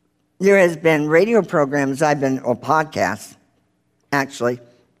 There has been radio programs or podcasts, actually,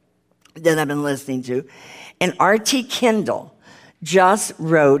 that I've been listening to. And R.T. Kendall just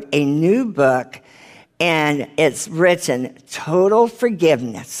wrote a new book, and it's written Total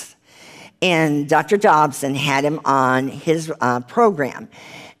Forgiveness. And Dr. Dobson had him on his program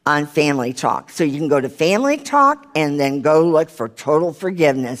on Family Talk. So you can go to Family Talk and then go look for Total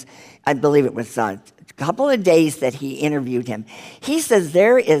Forgiveness. I believe it was a couple of days that he interviewed him. He says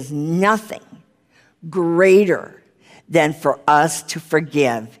there is nothing greater than for us to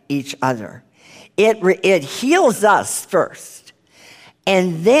forgive each other. It heals us first.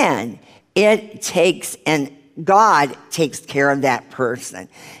 And then God takes care of that person,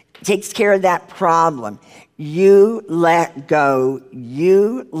 takes care of that problem. You let go,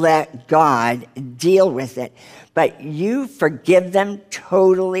 you let God deal with it, but you forgive them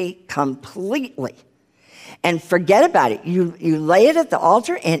totally, completely. And forget about it. You lay it at the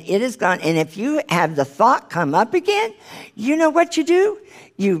altar and it is gone. And if you have the thought come up again, you know what you do?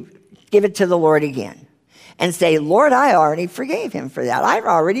 You give it to the Lord again. And say, Lord, I already forgave him for that. I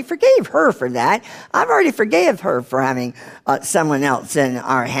already forgave her for that. I've already forgave her for having someone else in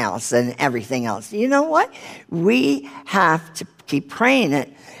our house and everything else. You know what? We have to keep praying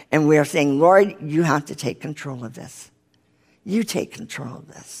it. And we're saying, Lord, you have to take control of this. You take control of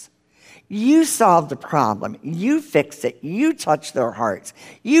this. You solve the problem. You fix it. You touch their hearts.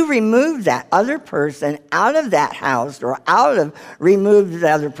 You remove that other person out of that house or remove the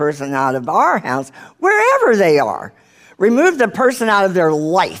other person out of our house, wherever they are. Remove the person out of their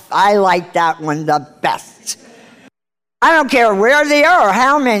life. I like that one the best. I don't care where they are or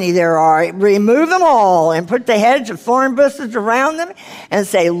how many there are. Remove them all and put the hedge of thorn bushes around them and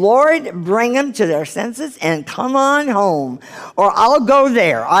say, Lord, bring them to their senses and come on home. Or I'll go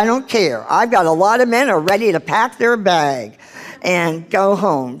there. I don't care. I've got a lot of men who are ready to pack their bag and go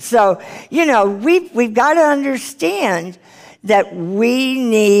home. So, we've got to understand that we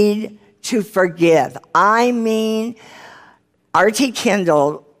need to forgive. I mean, R.T.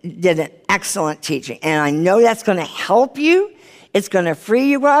 Kendall did an excellent teaching. And I know that's going to help you. It's going to free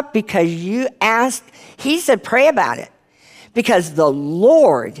you up because you asked. He said, pray about it. Because the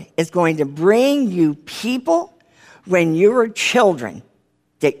Lord is going to bring you people when you were children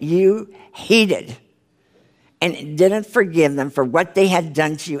that you hated and didn't forgive them for what they had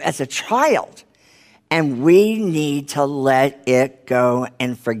done to you as a child. And we need to let it go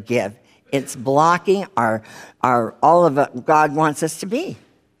and forgive. It's blocking our all of what God wants us to be.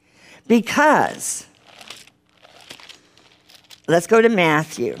 Because, let's go to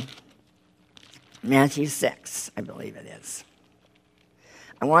Matthew 6, I believe it is.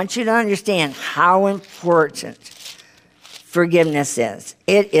 I want you to understand how important forgiveness is.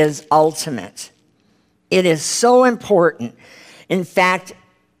 It is ultimate. It is so important. In fact,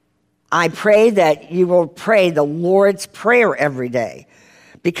 I pray that you will pray the Lord's Prayer every day.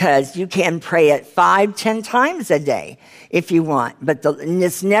 because you can pray it 5, 10 times a day if you want, but and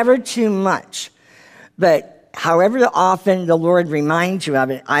it's never too much. But however often the Lord reminds you of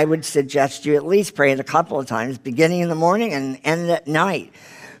it, I would suggest you at least pray it a couple of times, beginning in the morning and end at night.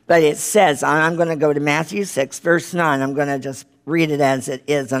 But it says, I'm going to go to Matthew 6, verse 9. I'm going to just read it as it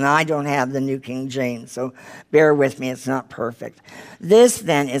is, and I don't have the New King James, so bear with me, it's not perfect. This,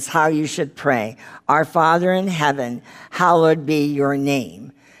 then, is how you should pray. Our Father in heaven, hallowed be your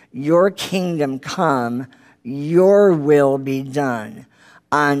name. Your kingdom come, your will be done,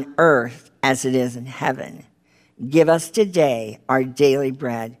 on earth as it is in heaven. Give us today our daily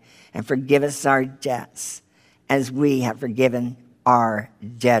bread, and forgive us our debts, as we have forgiven our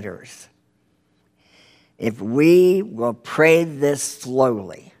debtors. If we will pray this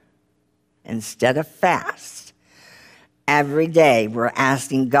slowly instead of fast, every day we're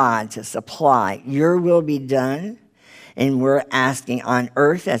asking God to supply your will be done, and we're asking on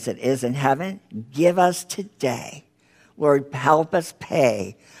earth as it is in heaven, give us today. Lord, help us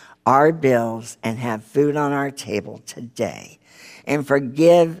pay our bills and have food on our table today. And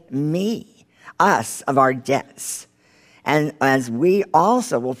forgive us of our debts. And as we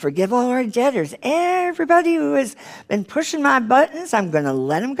also will forgive all our debtors, everybody who has been pushing my buttons, I'm going to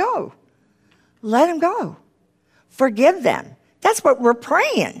let them go. Let them go. Forgive them. That's what we're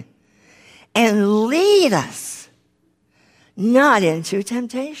praying. And lead us not into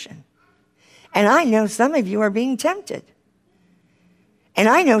temptation. And I know some of you are being tempted. And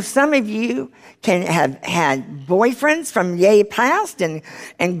I know some of you can have had boyfriends from yay past and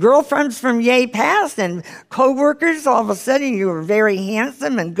girlfriends from yay past and co-workers. All of a sudden you were very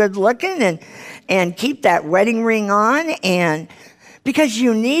handsome and good looking and keep that wedding ring on. And because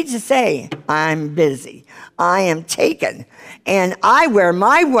you need to say, I'm busy. I am taken. And I wear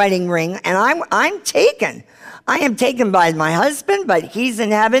my wedding ring and I'm taken. I am taken by my husband, but he's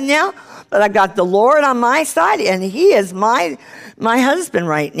in heaven now. But I've got the Lord on my side, and he is my husband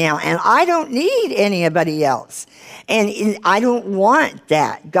right now, and I don't need anybody else. And I don't want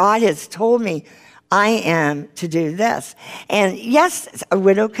that. God has told me I am to do this. And yes, a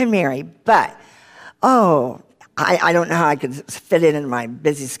widow can marry, but, I don't know how I could fit it into my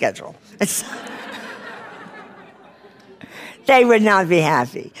busy schedule. They would not be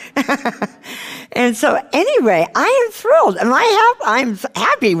happy. And so anyway, I am thrilled. And I'm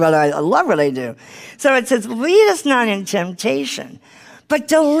happy what I love what I do. So it says, lead us not in temptation, but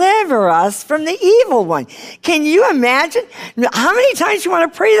deliver us from the evil one. Can you imagine how many times you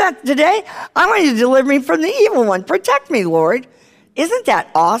want to pray that today? I want you to deliver me from the evil one. Protect me, Lord. Isn't that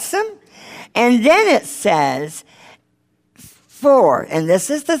awesome? And then it says, and this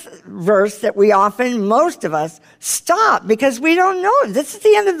is the verse that we often, most of us, stop because we don't know. This is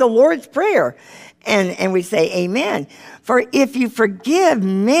the end of the Lord's Prayer. And we say, amen. For if you forgive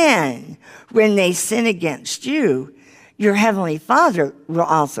men when they sin against you, your heavenly Father will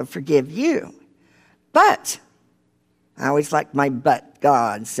also forgive you. But, I always like my but,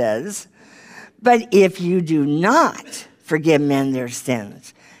 God says, but if you do not forgive men their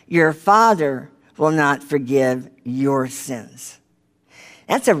sins, your Father will not forgive your sins.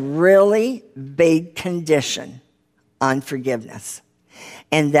 That's a really big condition on forgiveness.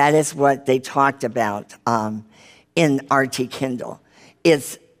 And that is what they talked about in R.T. Kendall.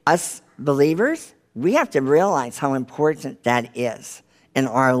 It's us believers, we have to realize how important that is in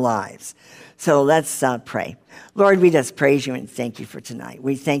our lives. So let's pray. Lord, we just praise you and thank you for tonight.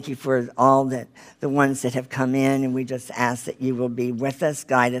 We thank you for all the ones that have come in, and we just ask that you will be with us,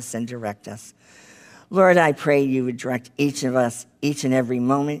 guide us, and direct us. Lord, I pray you would direct each of us, each and every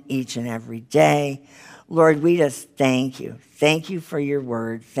moment, each and every day. Lord, we just thank you. Thank you for your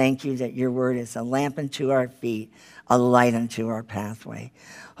word. Thank you that your word is a lamp unto our feet, a light unto our pathway.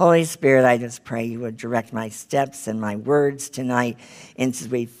 Holy Spirit, I just pray you would direct my steps and my words tonight as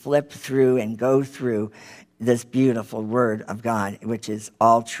we flip through and go through this beautiful word of God, which is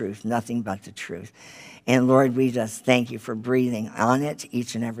all truth, nothing but the truth. And Lord, we just thank you for breathing on it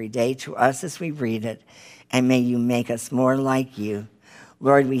each and every day to us as we read it. And may you make us more like you.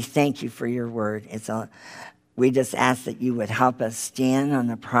 Lord, we thank you for your word. We just ask that you would help us stand on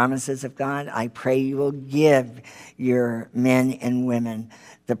the promises of God. I pray you will give your men and women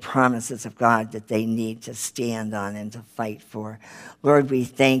the promises of God that they need to stand on and to fight for. Lord, we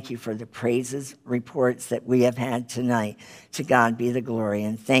thank you for the praises reports that we have had tonight. To God be the glory,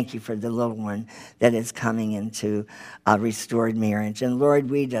 and thank you for the little one that is coming into a restored marriage. And Lord,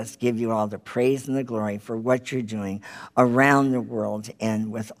 we just give you all the praise and the glory for what you're doing around the world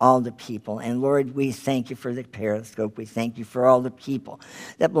and with all the people. And Lord, we thank you for the with Periscope. We thank you for all the people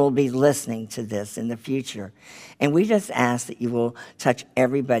that will be listening to this in the future. And we just ask that you will touch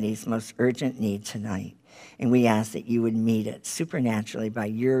everybody's most urgent need tonight. And we ask that you would meet it supernaturally by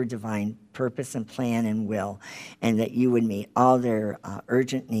your divine purpose and plan and will, and that you would meet all their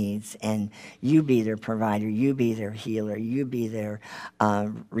urgent needs, and you be their provider, you be their healer, you be their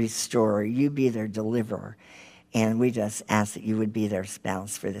restorer, you be their deliverer. And we just ask that you would be their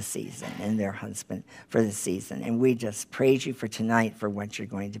spouse for the season and their husband for the season. And we just praise you for tonight for what you're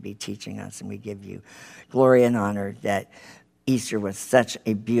going to be teaching us. And we give you glory and honor that Easter was such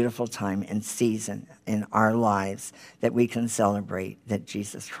a beautiful time and season in our lives that we can celebrate that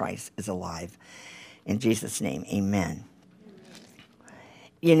Jesus Christ is alive. In Jesus' name, amen.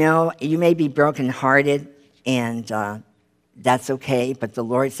 You know, you may be brokenhearted, and that's okay, but the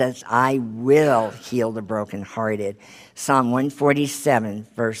Lord says, I will heal the brokenhearted. Psalm 147,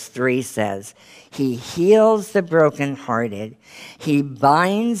 verse 3 says, He heals the brokenhearted, He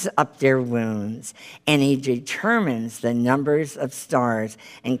binds up their wounds, and He determines the numbers of stars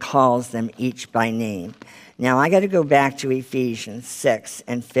and calls them each by name. Now, I got to go back to Ephesians 6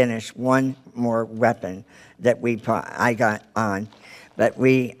 and finish one more weapon that I got on, but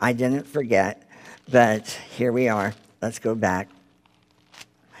I didn't forget, but here we are. Let's go back.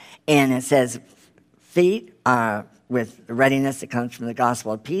 And it says, feet with the readiness that comes from the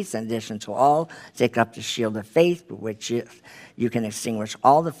gospel of peace, in addition to all, take up the shield of faith, with which you can extinguish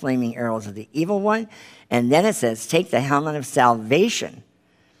all the flaming arrows of the evil one. And then it says, take the helmet of salvation.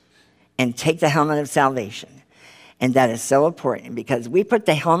 And take the helmet of salvation. And that is so important, because we put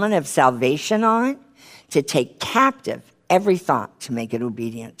the helmet of salvation on to take captive every thought to make it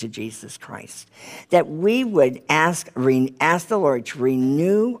obedient to Jesus Christ. That we would ask the Lord to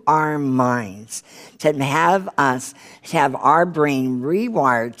renew our minds, to have our brain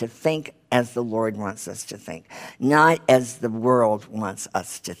rewired to think as the Lord wants us to think, not as the world wants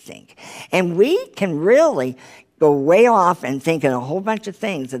us to think. And we can really go way off and think in a whole bunch of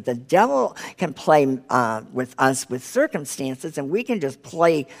things that the devil can play with us with circumstances, and we can just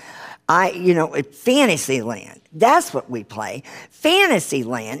play fantasy land. That's what we play. Fantasy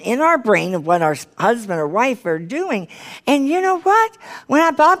land in our brain of what our husband or wife are doing. And you know what?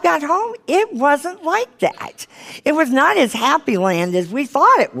 When Bob got home, it wasn't like that. It was not as happy land as we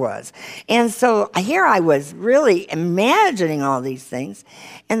thought it was. And so here I was really imagining all these things.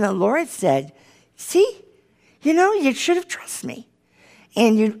 And the Lord said, see, you should have trusted me.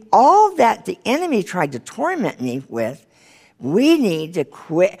 And all that the enemy tried to torment me with, we need to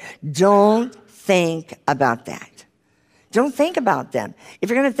quit. Don't think about that. Don't think about them. If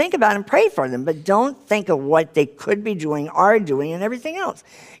you're going to think about them, pray for them, but don't think of what they could be doing, are doing, and everything else.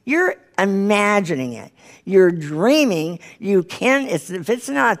 You're imagining it. You're dreaming. If it's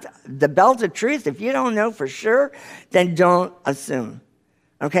not the belt of truth, if you don't know for sure, then don't assume.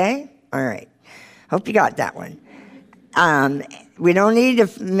 Okay? All right. Hope you got that one. We don't need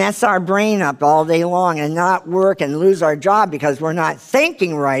to mess our brain up all day long and not work and lose our job because we're not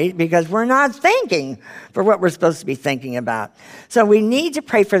thinking right, because we're not thinking for what we're supposed to be thinking about. So we need to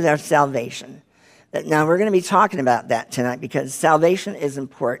pray for their salvation. Now, we're going to be talking about that tonight because salvation is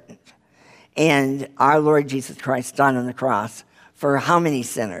important. And our Lord Jesus Christ died on the cross for how many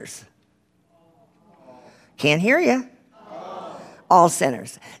sinners? Can't hear you. All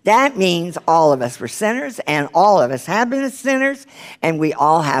sinners. That means all of us were sinners, and all of us have been sinners, and we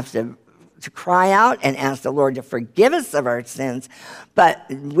all have to cry out and ask the Lord to forgive us of our sins, but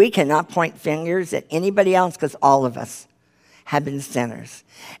we cannot point fingers at anybody else because all of us have been sinners.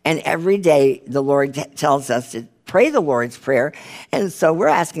 And every day the Lord tells us to pray the Lord's Prayer, and so we're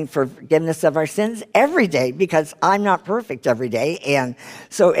asking for forgiveness of our sins every day because I'm not perfect every day, and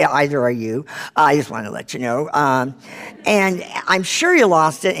so either are you. I just want to let you know. And I'm sure you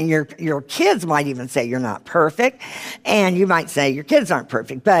lost it, and your kids might even say you're not perfect, and you might say your kids aren't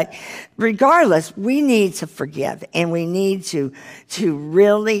perfect, but regardless, we need to forgive, and we need to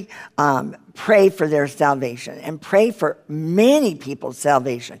really pray for their salvation and pray for many people's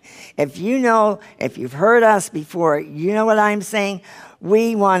salvation. If you've heard us before, you know what I'm saying?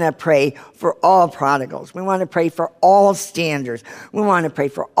 We want to pray for all prodigals. We want to pray for all standards. We want to pray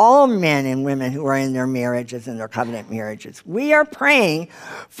for all men and women who are in their marriages and their covenant marriages. We are praying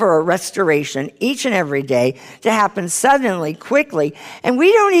for a restoration each and every day to happen suddenly, quickly, and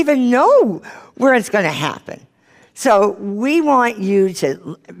we don't even know where it's going to happen. So we want you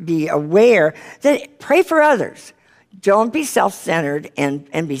to be aware that pray for others. Don't be self-centered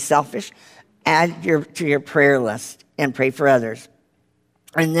and be selfish. Add to your prayer list and pray for others.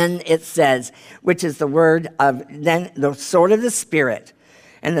 And then it says, which is the word of, then the sword of the Spirit.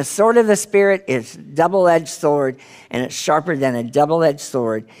 And the sword of the Spirit is double-edged sword, and it's sharper than a double-edged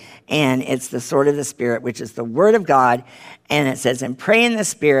sword. And it's the sword of the Spirit, which is the Word of God. And it says, and pray in the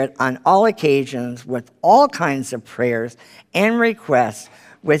Spirit on all occasions with all kinds of prayers and requests.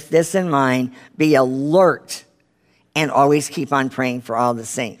 With this in mind, be alert and always keep on praying for all the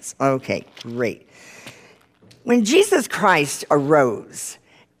saints. Okay, great. When Jesus Christ arose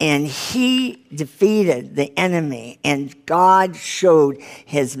and he defeated the enemy and God showed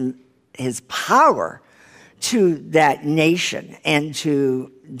his power to that nation and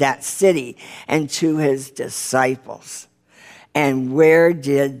to that city and to his disciples, and where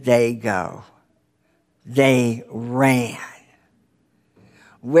did they go? They ran.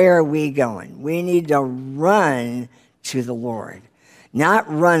 Where are we going? We need to run to the Lord.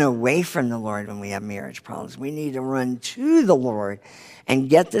 Not run away from the Lord when we have marriage problems. We need to run to the Lord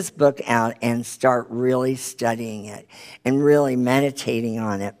and get this book out and start really studying it and really meditating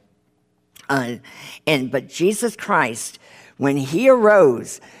on it. But Jesus Christ, when he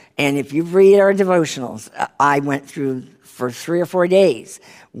arose, and if you read our devotionals, I went through for 3 or 4 days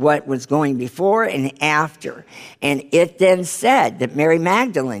what was going before and after. And it then said that Mary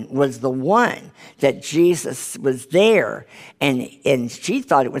Magdalene was the one that Jesus was there, and she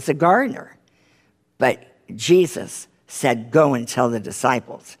thought it was the gardener. But Jesus said, go and tell the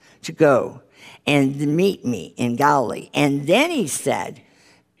disciples to go and meet me in Galilee. And then he said,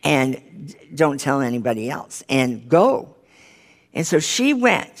 and don't tell anybody else, and go. And so she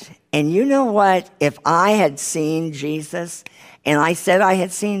went. And you know what? If I had seen Jesus and I said I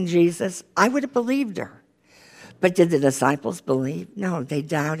had seen Jesus, I would have believed her. But did the disciples believe? No, they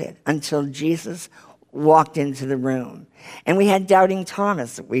doubted until Jesus walked into the room. And we had doubting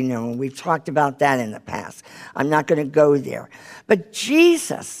Thomas that we know. We've talked about that in the past. I'm not going to go there. But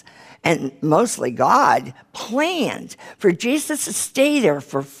Jesus, and mostly God, planned for Jesus to stay there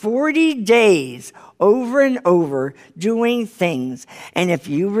for 40 days over and over doing things. And if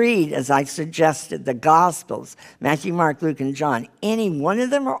you read, as I suggested, the Gospels, Matthew, Mark, Luke, and John, any one of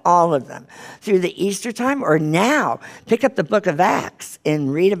them or all of them, through the Easter time or now, pick up the book of Acts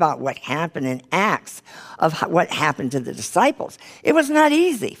and read about what happened in Acts, of what happened to the disciples. It was not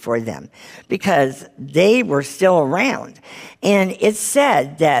easy for them because they were still around. And it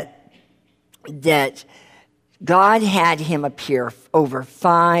said that God had him appear over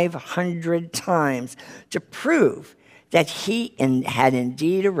 500 times to prove that he had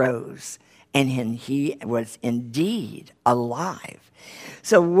indeed arose and he was indeed alive.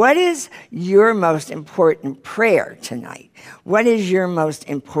 So what is your most important prayer tonight? What is your most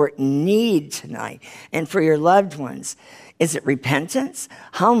important need tonight? And for your loved ones, is it repentance?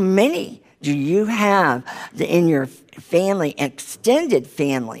 How many do you have in your family, extended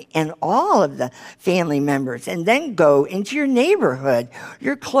family, and all of the family members? And then go into your neighborhood,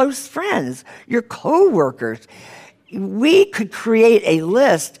 your close friends, your co-workers. We could create a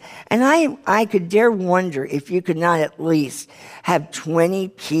list, and I could dare wonder if you could not at least have 20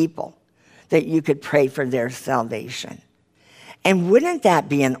 people that you could pray for their salvation. And wouldn't that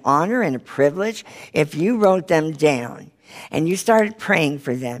be an honor and a privilege if you wrote them down and you started praying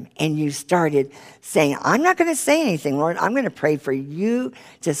for them, and you started saying, I'm not going to say anything, Lord. I'm going to pray for you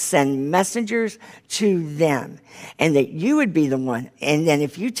to send messengers to them, and that you would be the one. And then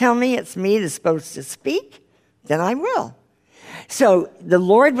if you tell me it's me that's supposed to speak, then I will. So the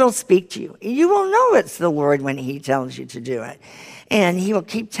Lord will speak to you. You will know it's the Lord when he tells you to do it. And he will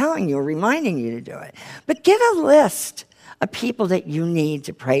keep telling you, reminding you to do it. But get a list of people that you need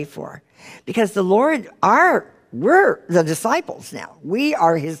to pray for. Because the Lord, we're the disciples now. We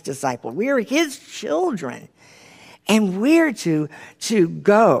are his disciples. We are his children. And we're to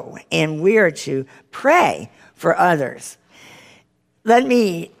go and we're to pray for others. Let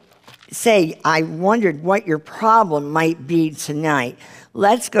me say, I wondered what your problem might be tonight.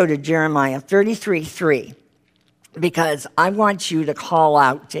 Let's go to Jeremiah 33:3, because I want you to call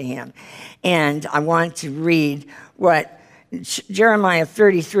out to him. And I want to read what Jeremiah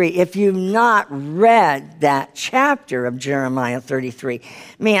 33, if you've not read that chapter of Jeremiah 33,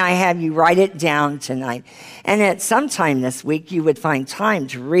 may I have you write it down tonight. And at some time this week, you would find time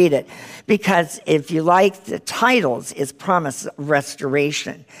to read it, because if you like, the titles is Promise of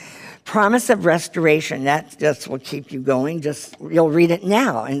Restoration. Promise of Restoration, that just will keep you going. Just, you'll read it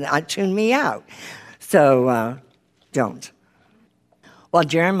now and tune me out. So don't. While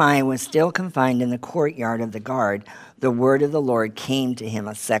Jeremiah was still confined in the courtyard of the guard, the word of the Lord came to him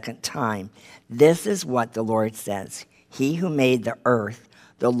a second time. This is what the Lord says. He who made the earth,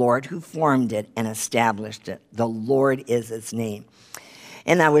 the Lord who formed it and established it, the Lord is its name.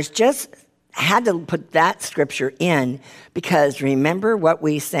 And I was just had to put that scripture in because remember what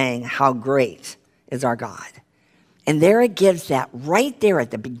we sang, how great is our God. And there it gives that right there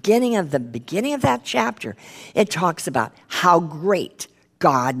at the beginning of that chapter. It talks about how great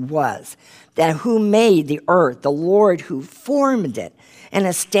God was, that who made the earth, the Lord who formed it and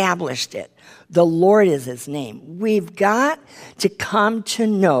established it. The Lord is his name. We've got to come to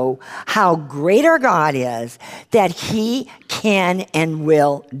know how great our God is, that he can and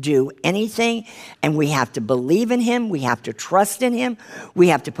will do anything. And we have to believe in him. We have to trust in him. We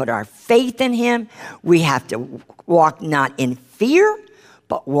have to put our faith in him. We have to walk not in fear,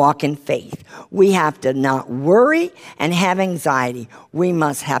 but walk in faith. We have to not worry and have anxiety. We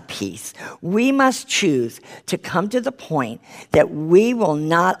must have peace. We must choose to come to the point that we will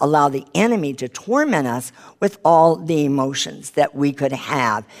not allow the enemy to torment us with all the emotions that we could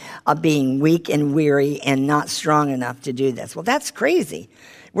have of being weak and weary and not strong enough to do this. Well, that's crazy.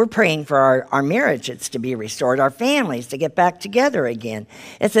 We're praying for our marriages to be restored, our families to get back together again.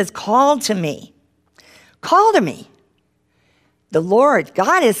 It says, call to me. Call to me. The Lord,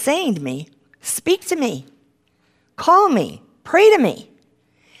 God is saying to me, speak to me, call me, pray to me,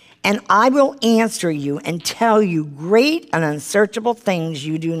 and I will answer you and tell you great and unsearchable things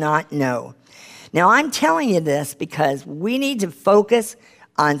you do not know. Now, I'm telling you this because we need to focus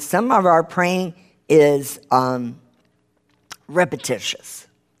on some of our praying is repetitious.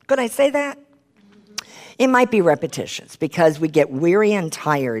 Could I say that? It might be repetitious because we get weary and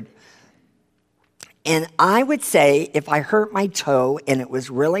tired. And I would say, if I hurt my toe and it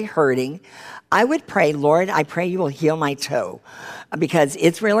was really hurting, I would pray, Lord, I pray you will heal my toe because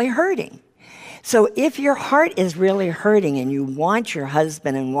it's really hurting. So if your heart is really hurting and you want your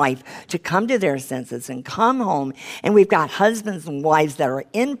husband and wife to come to their senses and come home, and we've got husbands and wives that are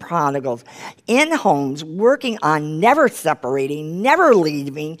in prodigals, in homes, working on never separating, never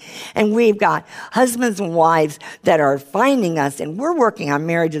leaving, and we've got husbands and wives that are finding us, and we're working on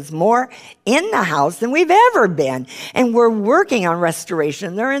marriages more in the house than we've ever been, and we're working on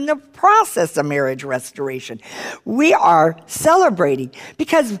restoration. They're in the process of marriage restoration. We are celebrating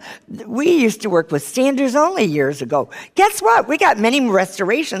because we used to work with standards only years ago. Guess what? We got many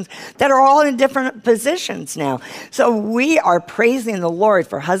restorations that are all in different positions now. So we are praising the Lord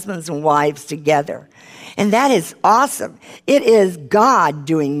for husbands and wives together. And that is awesome. It is God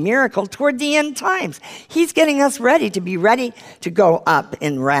doing miracle toward the end times. He's getting us ready to be ready to go up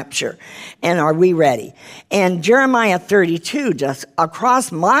in rapture. And are we ready? And Jeremiah 32, just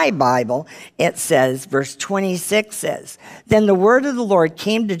across my Bible, it says, verse 26 says, then the word of the Lord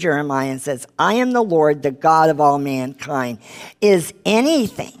came to Jeremiah and says, I am the Lord, the God of all mankind. Is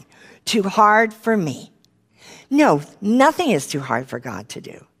anything too hard for me? No, nothing is too hard for God to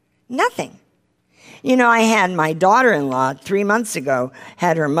do. Nothing. You know, I had my daughter-in-law 3 months ago,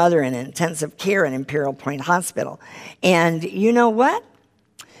 had her mother in intensive care in Imperial Point Hospital. And you know what?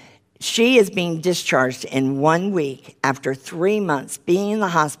 She is being discharged in 1 week after 3 months being in the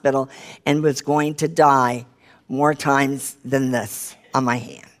hospital and was going to die more times than this on my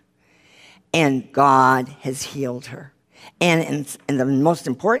hand. And God has healed her. And the most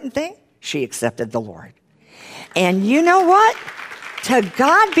important thing, she accepted the Lord. And you know what? To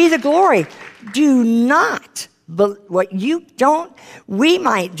God be the glory. Do not, what you don't, we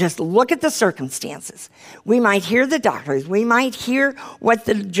might just look at the circumstances. We might hear the doctors. We might hear what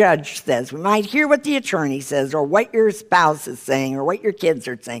the judge says. We might hear what the attorney says or what your spouse is saying or what your kids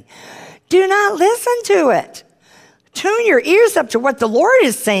are saying. Do not listen to it. Tune your ears up to what the Lord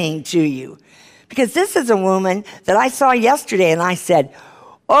is saying to you. Because this is a woman that I saw yesterday and I said,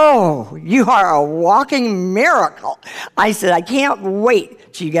 oh, you are a walking miracle. I said, I can't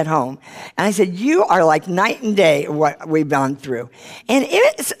wait till you get home. And I said, you are like night and day what we've gone through. And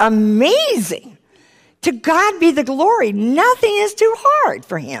it's amazing. To God be the glory. Nothing is too hard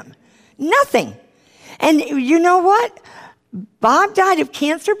for him. Nothing. And you know what? Bob died of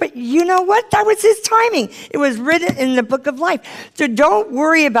cancer, but you know what? That was his timing. It was written in the book of life. So don't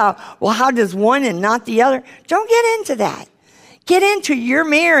worry about, well, how does one and not the other? Don't get into that. Get into your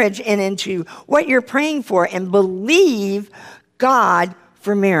marriage and into what you're praying for and believe God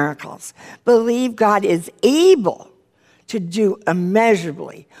for miracles. Believe God is able to do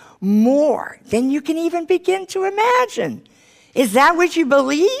immeasurably more than you can even begin to imagine. Is that what you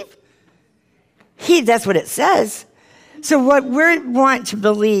believe? That's what it says. So what we want to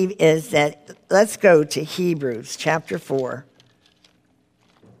believe is that, let's go to Hebrews chapter 4.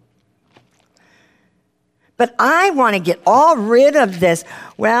 But I want to get all rid of this.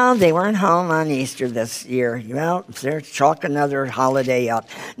 Well, they weren't home on Easter this year. Well, they're chalk another holiday up.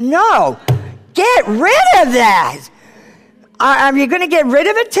 No, get rid of that. Are you going to get rid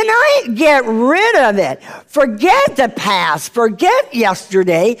of it tonight? Get rid of it. Forget the past. Forget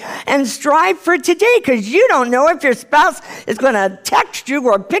yesterday and strive for today, because you don't know if your spouse is going to text you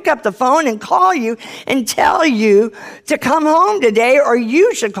or pick up the phone and call you and tell you to come home today, or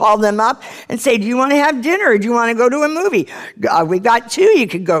you should call them up and say, do you want to have dinner, or do you want to go to a movie? We've got two you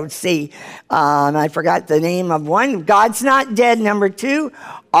could go see. I forgot the name of one. God's Not Dead, number 2.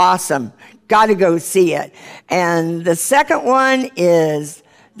 Awesome. Got to go see it. And the second one is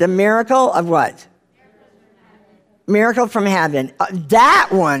The Miracle of what? Miracle from Heaven. That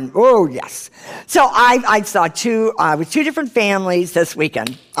one. Oh, yes. So I saw with two different families this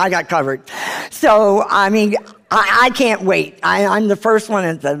weekend. I got covered. So, I mean, I can't wait. I'm the first one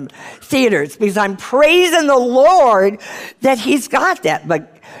at the theaters because I'm praising the Lord that he's got that.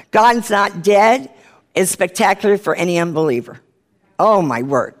 But God's Not Dead is spectacular for any unbeliever. Oh, my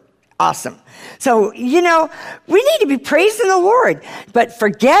word. Awesome. So, we need to be praising the Lord, but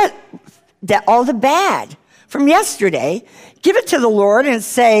forget that all the bad from yesterday. Give it to the Lord and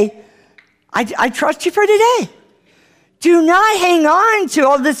say, I trust you for today. Do not hang on to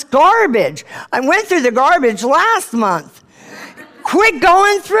all this garbage. I went through the garbage last month. Quit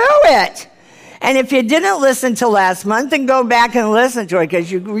going through it. And if you didn't listen to last month, then go back and listen to it,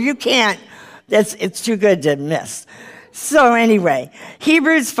 because you can't. It's too good to miss. So anyway,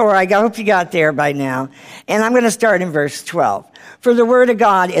 Hebrews 4, I hope you got there by now. And I'm going to start in verse 12. For the word of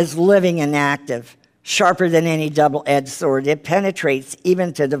God is living and active, sharper than any double-edged sword. It penetrates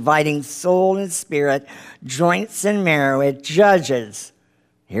even to dividing soul and spirit, joints and marrow. It judges.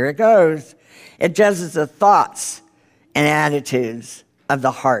 Here it goes. It judges the thoughts and attitudes of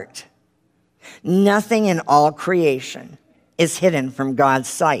the heart. Nothing in all creation is hidden from God's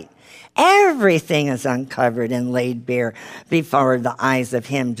sight. Everything is uncovered and laid bare before the eyes of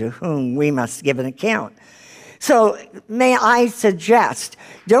him to whom we must give an account. So may I suggest,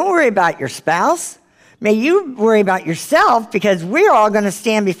 don't worry about your spouse. May you worry about yourself, because we're all going to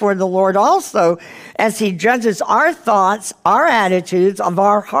stand before the Lord also as he judges our thoughts, our attitudes of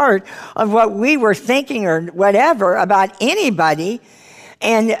our heart, of what we were thinking or whatever about anybody.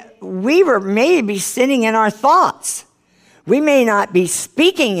 And we were maybe sitting in our thoughts. We may not be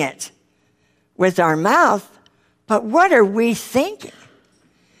speaking it with our mouth, but what are we thinking?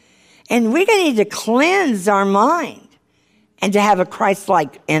 And we're going to need to cleanse our mind and to have a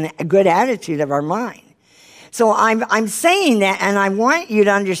Christ-like and a good attitude of our mind. So I'm saying that, and I want you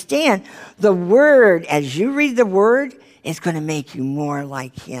to understand the Word, as you read the Word, is going to make you more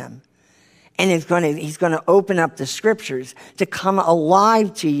like him. And he's going to open up the scriptures to come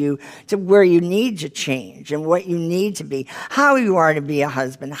alive to you, to where you need to change and what you need to be, how you are to be a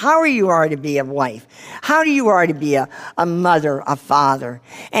husband, how you are to be a wife, how you are to be a mother, a father.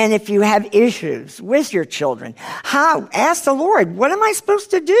 And if you have issues with your children, ask the Lord, what am I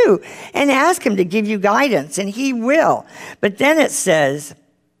supposed to do? And ask him to give you guidance, and he will. But then it says,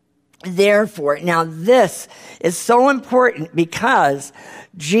 therefore, now this is so important, because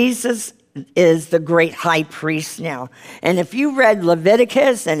Jesus is the great high priest now. And if you read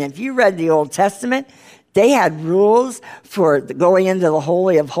Leviticus and if you read the Old Testament, they had rules for going into the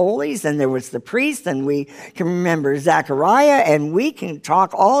Holy of Holies, and there was the priest, and we can remember Zechariah, and we can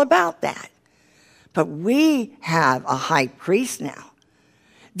talk all about that. But we have a high priest now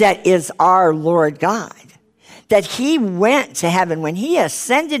that is our Lord God, that he went to heaven. When he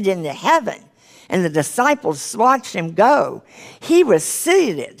ascended into heaven and the disciples watched him go, he was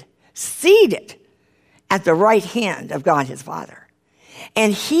seated at the right hand of God his Father.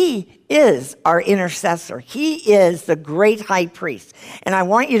 And he is our intercessor. He is the great high priest. And I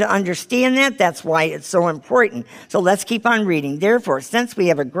want you to understand that. That's why it's so important. So let's keep on reading. Therefore, since we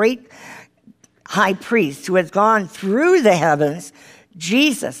have a great high priest who has gone through the heavens,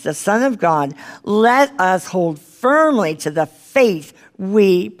 Jesus, the Son of God, let us hold firmly to the faith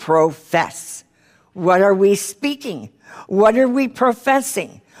we profess. What are we speaking? What are we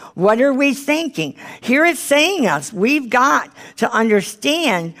professing? What are we thinking? Here it's saying us, we've got to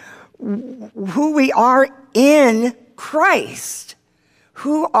understand who we are in Christ.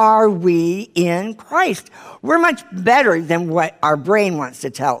 Who are we in Christ? We're much better than what our brain wants to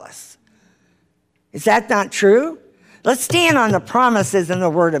tell us. Is that not true? Let's stand on the promises in the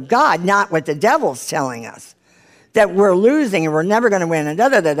Word of God, not what the devil's telling us, that we're losing and we're never going to win, and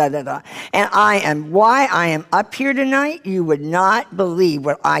And why I am up here tonight, you would not believe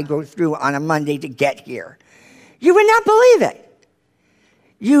what I go through on a Monday to get here. You would not believe it.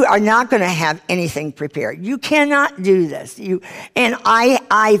 You are not going to have anything prepared. You cannot do this. And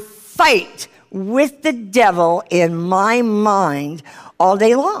I fight with the devil in my mind all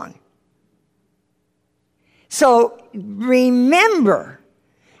day long. So remember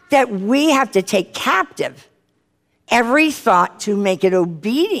that we have to take captive every thought to make it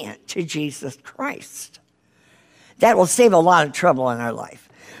obedient to Jesus Christ. That will save a lot of trouble in our life.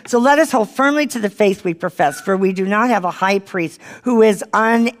 So let us hold firmly to the faith we profess, for we do not have a high priest who is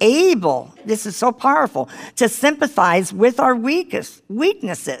unable, this is so powerful, to sympathize with our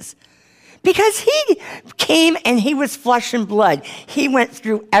weaknesses. Because he came and he was flesh and blood. He went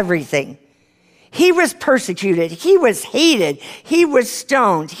through everything. He was persecuted. He was hated. He was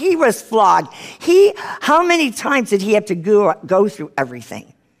stoned. He was flogged. How many times did he have to go through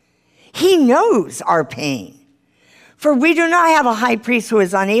everything? He knows our pain. For we do not have a high priest who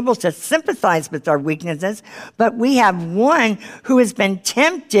is unable to sympathize with our weaknesses, but we have one who has been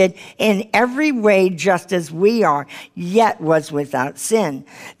tempted in every way just as we are, yet was without sin.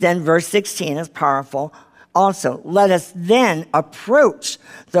 Then verse 16 is powerful. Also, let us then approach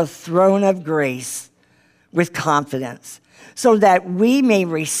the throne of grace with confidence, so that we may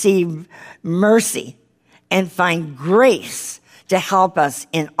receive mercy and find grace to help us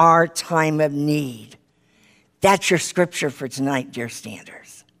in our time of need. That's your scripture for tonight, dear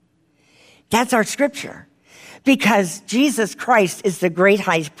standers. That's our scripture. Because Jesus Christ is the great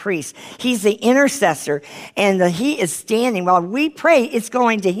high priest. He's the intercessor, and he is standing. While we pray, it's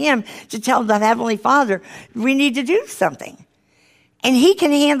going to him to tell the Heavenly Father, we need to do something. And he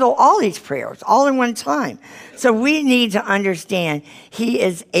can handle all these prayers all in one time. So we need to understand he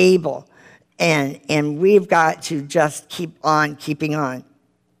is able, and we've got to just keep on keeping on.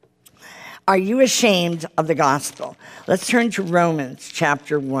 Are you ashamed of the gospel? Let's turn to Romans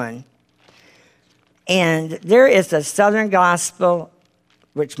chapter 1. And there is a Southern gospel,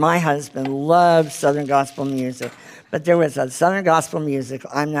 which my husband loves Southern gospel music, but there was a Southern gospel music,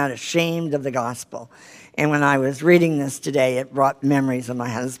 I'm not ashamed of the gospel. And when I was reading this today, it brought memories of my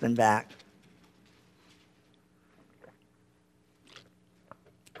husband back.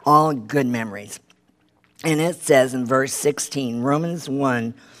 All good memories. And it says in verse 16, Romans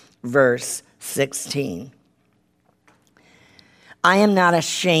 1, verse 16, I am not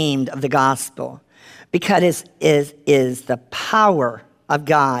ashamed of the gospel, because it is the power of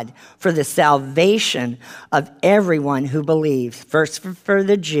God for the salvation of everyone who believes, first for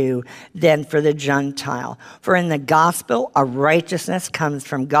the Jew, then for the Gentile. For in the gospel, a righteousness comes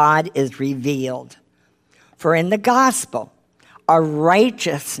from God is revealed. For in the gospel, a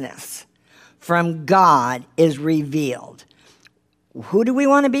righteousness from God is revealed. Who do we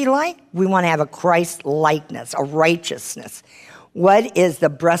want to be like? We want to have a Christ likeness, a righteousness. What is the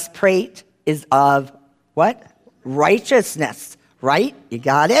breastplate is of what? Righteousness, right? You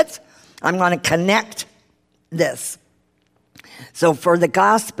got it? I'm going to connect this. So for the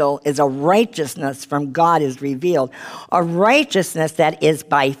gospel is a righteousness from God is revealed, a righteousness that is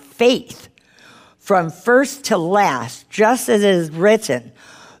by faith from first to last, just as it is written,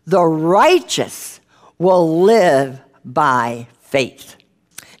 the righteous will live by faith.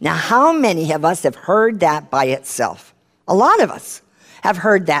 Now, how many of us have heard that by itself? A lot of us have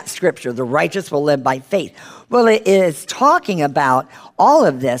heard that scripture, the righteous will live by faith. Well, it is talking about all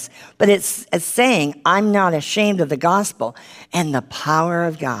of this, but it's saying, I'm not ashamed of the gospel and the power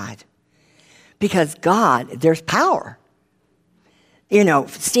of God. Because God, there's power. You know,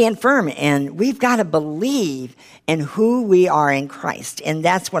 stand firm, and we've got to believe in who we are in Christ. And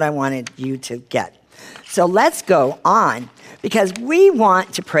that's what I wanted you to get. So let's go on, because we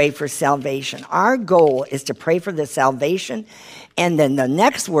want to pray for salvation. Our goal is to pray for the salvation, and then the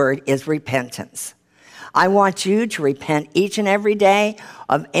next word is repentance. I want you to repent each and every day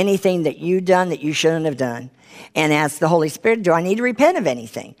of anything that you've done that you shouldn't have done. And ask the Holy Spirit, do I need to repent of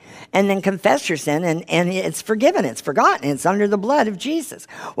anything? And then confess your sin, and it's forgiven, it's forgotten, it's under the blood of Jesus.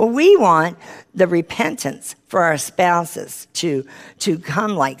 Well, we want the repentance for our spouses to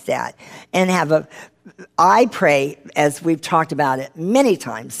come like that and I pray, as we've talked about it many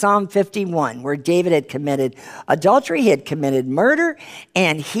times, Psalm 51, where David had committed adultery, he had committed murder,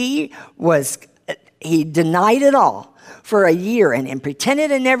 and he denied it all for a year and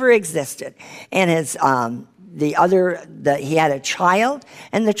pretended it never existed. And he had a child,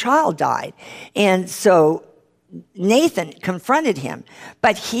 and the child died. And so Nathan confronted him,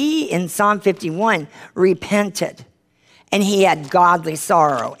 but he, in Psalm 51, repented. And he had godly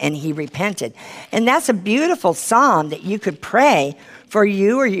sorrow, and he repented. And that's a beautiful psalm that you could pray for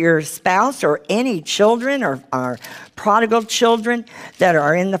you or your spouse or any children or prodigal children that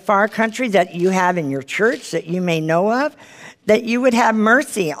are in the far country that you have in your church that you may know of. that you would have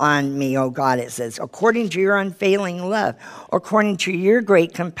mercy on me, O God, it says, according to your unfailing love, according to your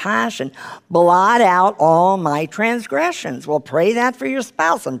great compassion, blot out all my transgressions. Well, pray that for your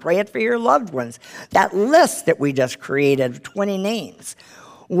spouse and pray it for your loved ones. That list that we just created of 20 names.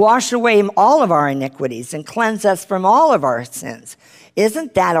 Wash away all of our iniquities and cleanse us from all of our sins.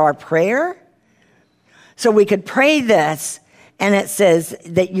 Isn't that our prayer? So we could pray this, and it says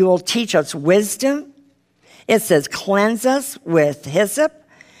that you will teach us wisdom. It says cleanse us with hyssop,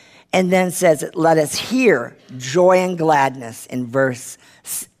 and then says let us hear joy and gladness in verse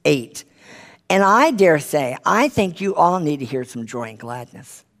 8. And I dare say, I think you all need to hear some joy and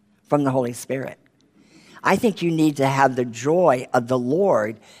gladness from the Holy Spirit. I think you need to have the joy of the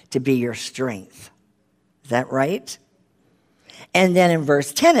Lord to be your strength. Is that right? And then in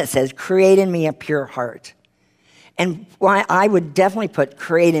verse 10 it says, create in me a pure heart. And why I would definitely put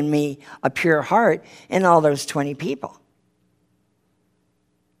create in me a pure heart in all those 20 people.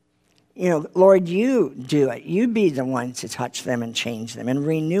 You know, Lord, you do it. You be the one to touch them and change them and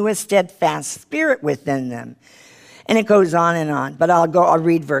renew a steadfast spirit within them. And it goes on. But I'll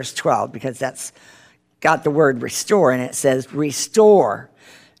read verse 12 because that's got the word restore, and it says, restore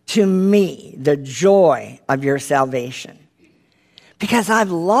to me the joy of your salvation. Because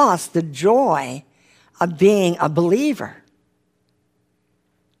I've lost the joy of being a believer.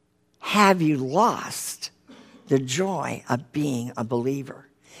 Have you lost the joy of being a believer?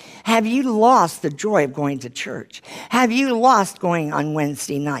 Have you lost the joy of going to church? Have you lost going on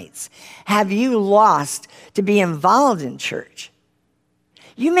Wednesday nights? Have you lost to be involved in church?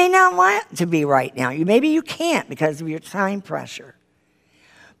 You may not want to be right now. Maybe you can't because of your time pressure.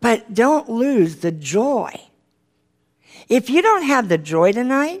 But don't lose the joy. If you don't have the joy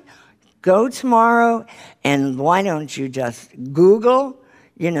tonight, go tomorrow, and why don't you just Google,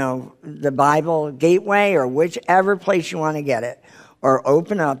 the Bible Gateway or whichever place you want to get it, or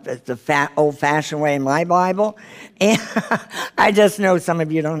open up the old-fashioned way in my Bible. And I just know some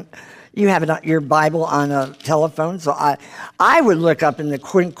of you don't. You have your Bible on a telephone, so I would look up in the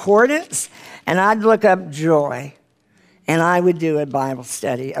concordance, and I'd look up joy, and I would do a Bible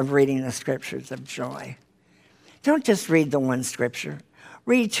study of reading the scriptures of joy. Don't just read the one scripture.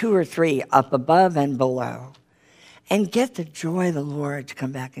 Read 2 or 3 up above and below, and get the joy of the Lord to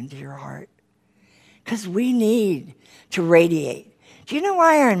come back into your heart, because we need to radiate. Do you know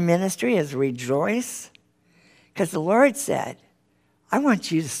why our ministry is rejoice? Because the Lord said, I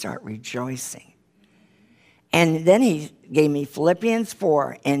want you to start rejoicing. And then he gave me Philippians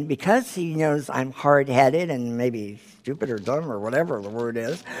 4, and because he knows I'm hard-headed and maybe stupid or dumb or whatever the word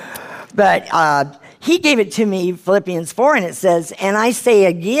is, but he gave it to me, Philippians 4, and it says, and I say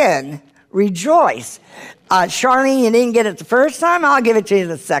again, rejoice. Charlyne, you didn't get it the first time, I'll give it to you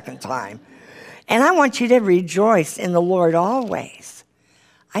the second time. And I want you to rejoice in the Lord always.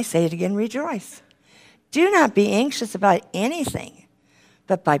 I say it again, rejoice. Do not be anxious about anything,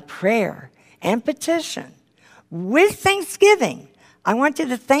 but by prayer and petition, with thanksgiving, I want you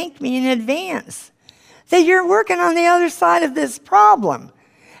to thank me in advance that you're working on the other side of this problem,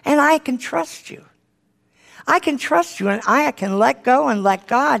 and I can trust you. I can trust you, and I can let go and let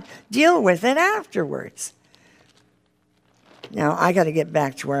God deal with it afterwards. Now, I got to get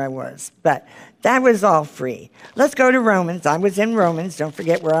back to where I was, but that was all free. Let's go to Romans. I was in Romans. Don't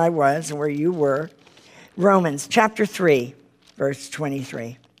forget where I was and where you were. Romans chapter 3. Verse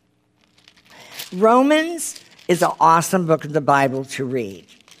 23. Romans is an awesome book of the Bible to read.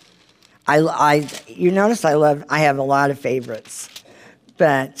 You notice I have a lot of favorites,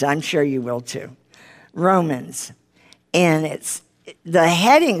 but I'm sure you will too. Romans, and the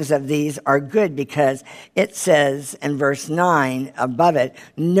headings of these are good because it says in verse 9 above it,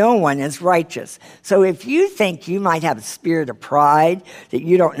 no one is righteous. So if you think you might have a spirit of pride, that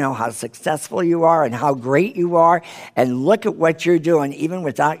you don't know how successful you are and how great you are, and look at what you're doing, even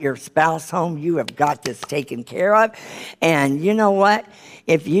without your spouse home, you have got this taken care of. And you know what?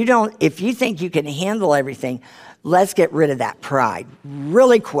 If you think you can handle everything, let's get rid of that pride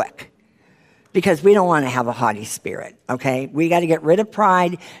really quick. Because we don't want to have a haughty spirit, okay? We got to get rid of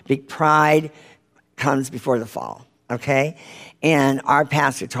pride. Big pride comes before the fall, okay? And our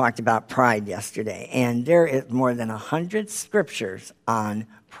pastor talked about pride yesterday, and there is more than 100 scriptures on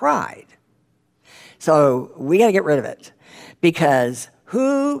pride. So we got to get rid of it. Because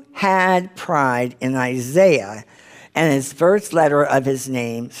who had pride in Isaiah, and his first letter of his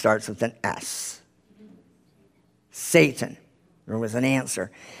name starts with an S? Satan. There was an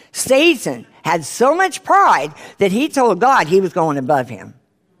answer. Satan had so much pride that he told God he was going above him.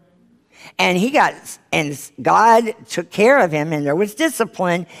 And God took care of him, and there was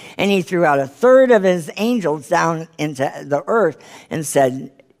discipline, and he threw out a third of his angels down into the earth and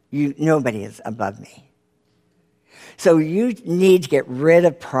said, nobody is above me. So you need to get rid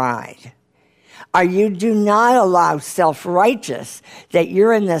of pride. Or you do not allow self-righteous that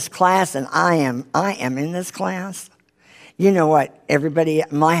you're in this class and I am in this class. You know what? Everybody,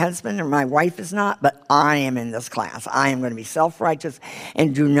 my husband or my wife is not, but I am in this class. I am going to be self-righteous,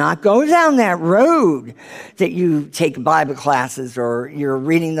 and do not go down that road that you take Bible classes or you're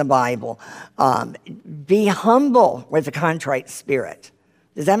reading the Bible. Be humble with a contrite spirit.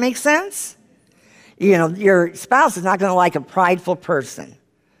 Does that make sense? You know, your spouse is not going to like a prideful person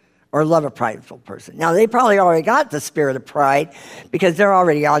or love a prideful person. Now, they probably already got the spirit of pride because they're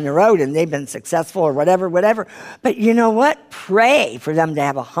already on the road and they've been successful or whatever. But you know what? Pray for them to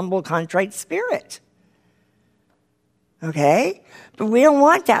have a humble, contrite spirit. Okay? But we don't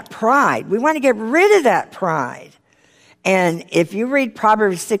want that pride. We want to get rid of that pride. And if you read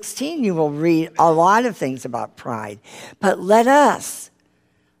Proverbs 16, you will read a lot of things about pride. But let us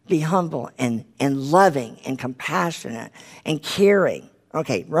be humble and loving and compassionate and caring.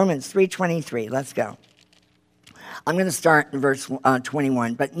 Okay, Romans 3:23, let's go. I'm going to start in verse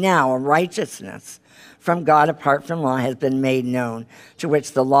 21. But now a righteousness from God apart from law has been made known, to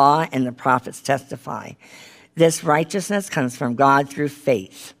which the law and the prophets testify. This righteousness comes from God through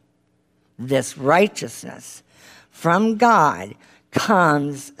faith. This righteousness from God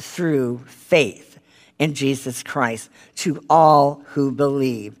comes through faith in Jesus Christ to all who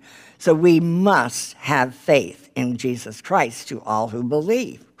believe. So we must have faith in Jesus Christ to all who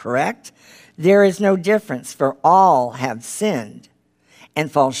believe, correct? There is no difference, for all have sinned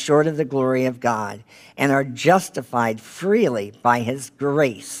and fall short of the glory of God and are justified freely by his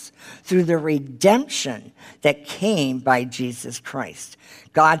grace through the redemption that came by Jesus Christ.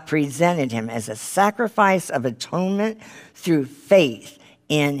 God presented him as a sacrifice of atonement through faith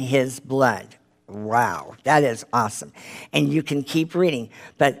in his blood. Wow, that is awesome. And you can keep reading.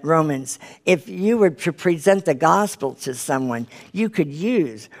 But Romans, if you were to present the gospel to someone, you could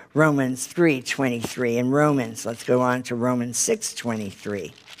use Romans 3:23 and let's go on to Romans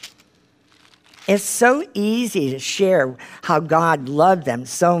 6:23. It's so easy to share how God loved them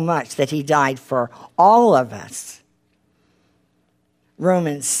so much that he died for all of us.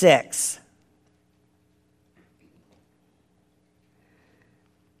 Romans 6.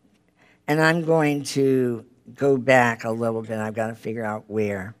 And I'm going to go back a little bit. I've got to figure out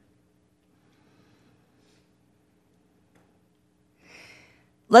where.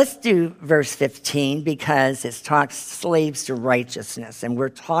 Let's do verse 15 because it talks slaves to righteousness. And we're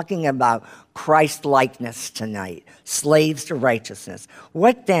talking about Christ-likeness tonight. Slaves to righteousness.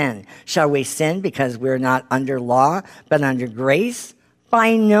 What then? Shall we sin because we're not under law but under grace?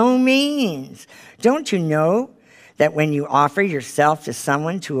 By no means. Don't you know that when you offer yourself to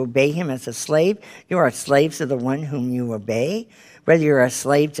someone to obey him as a slave, you are slaves to the one whom you obey, whether you're a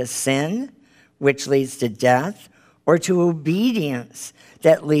slave to sin, which leads to death, or to obedience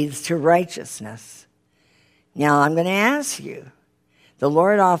that leads to righteousness. Now, I'm going to ask you, the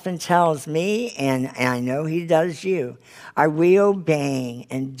Lord often tells me, and I know he does you, are we obeying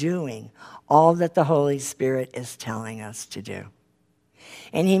and doing all that the Holy Spirit is telling us to do?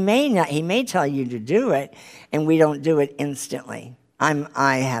 And he may tell you to do it, and we don't do it instantly.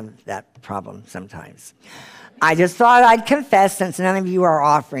 I have that problem sometimes. I just thought I'd confess, since none of you are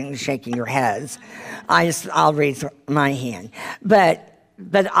offering, shaking your heads. I'll raise my hand. But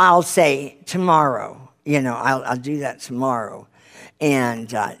I'll say tomorrow, I'll do that tomorrow.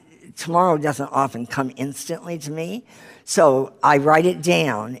 And tomorrow doesn't often come instantly to me. So I write it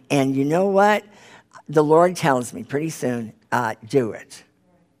down, and you know what? The Lord tells me pretty soon, do it.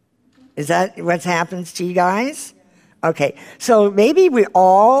 Is that what happens to you guys? Okay, so maybe we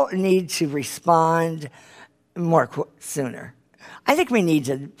all need to respond sooner. I think we need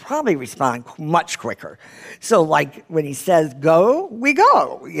to probably respond much quicker. So like when he says go, we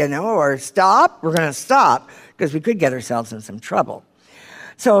go, or stop, we're going to stop, because we could get ourselves in some trouble.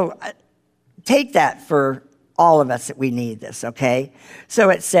 So take that for all of us that we need this, okay? So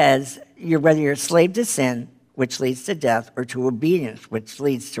it says, whether you're a slave to sin, which leads to death, or to obedience, which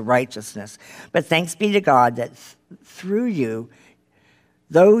leads to righteousness. But thanks be to God that through you,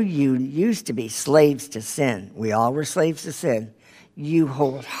 though you used to be slaves to sin, we all were slaves to sin, you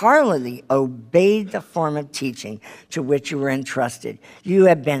wholeheartedly obeyed the form of teaching to which you were entrusted. You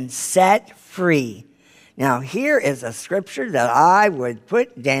have been set free. Now, here is a scripture that I would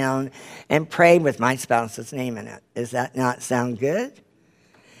put down and pray with my spouse's name in it. Does that not sound good?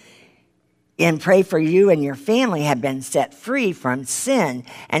 and pray for you and your family have been set free from sin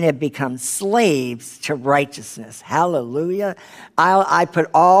and have become slaves to righteousness. Hallelujah. I put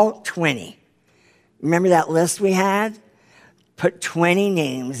all 20. Remember that list we had? Put 20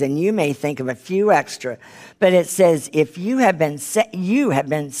 names, and you may think of a few extra, but it says, if you have been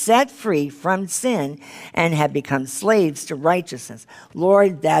set free from sin and have become slaves to righteousness.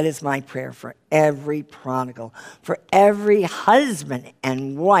 Lord, that is my prayer for every prodigal, for every husband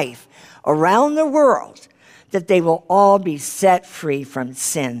and wife around the world, that they will all be set free from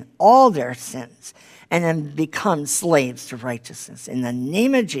sin, all their sins, and then become slaves to righteousness. In the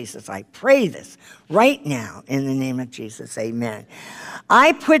name of Jesus, I pray this right now, in the name of Jesus, amen.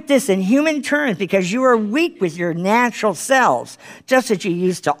 I put this in human terms because you are weak with your natural selves, just as you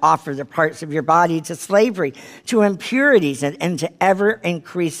used to offer the parts of your body to slavery, to impurities, and to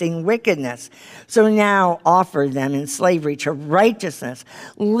ever-increasing wickedness. So now offer them in slavery to righteousness,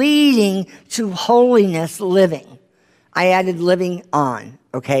 leading to holiness living. I added living on,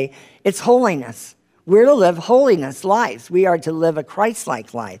 okay? It's holiness. We're to live holiness lives. We are to live a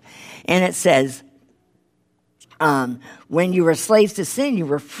Christ-like life. And it says, when you were slaves to sin, you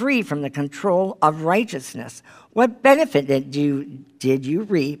were free from the control of righteousness. What benefit did you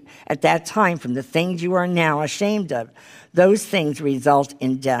reap at that time from the things you are now ashamed of? Those things result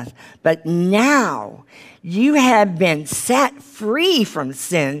in death. But now you have been set free from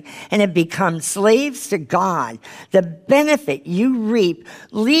sin and have become slaves to God. The benefit you reap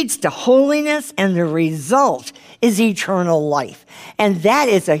leads to holiness, and the result is eternal life. And that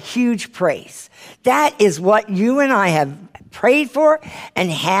is a huge praise. That is what you and I have prayed for and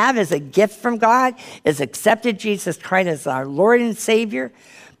have as a gift from God, is accepted Jesus Christ as our Lord and Savior.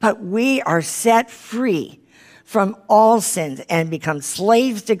 But we are set free from all sins and become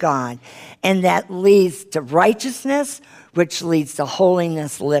slaves to God. And that leads to righteousness, which leads to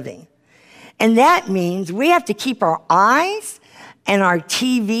holiness living. And that means we have to keep our eyes and our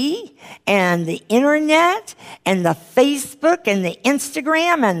TV and the internet and the Facebook and the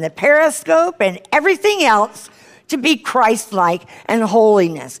Instagram and the Periscope and everything else to be Christ-like and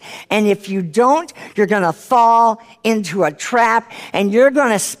holiness. And if you don't, you're going to fall into a trap, and you're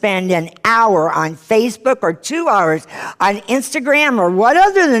going to spend an hour on Facebook or 2 hours on Instagram or what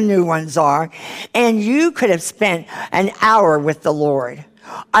other the new ones are, and you could have spent an hour with the Lord,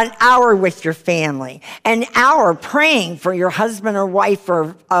 an hour with your family, an hour praying for your husband or wife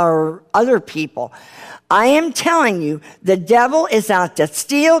or other people. I am telling you, the devil is out to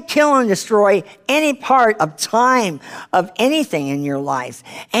steal, kill, and destroy any part of time of anything in your lives.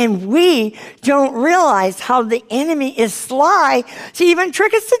 And we don't realize how the enemy is sly to even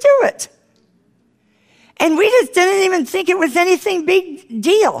trick us to do it. And we just didn't even think it was anything big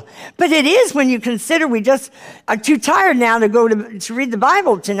deal. But it is when you consider we just are too tired now to read the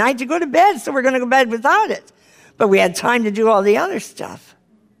Bible tonight, to go to bed, so we're going to go to bed without it. But we had time to do all the other stuff.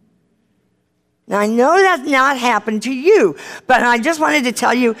 Now, I know that's not happened to you, but I just wanted to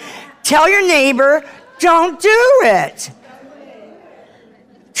tell you, tell your neighbor, don't do it.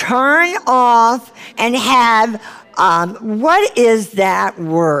 Turn off and have, what is that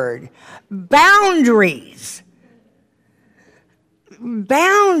word? Boundaries.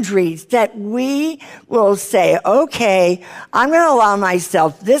 Boundaries that we will say, okay, I'm going to allow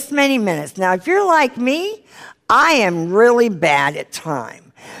myself this many minutes. Now, if you're like me, I am really bad at time.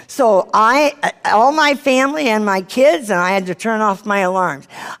 So all my family and my kids, and I had to turn off my alarms.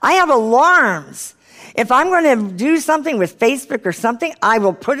 I have alarms. If I'm going to do something with Facebook or something, I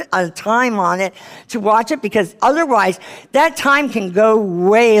will put a time on it to watch it, because otherwise that time can go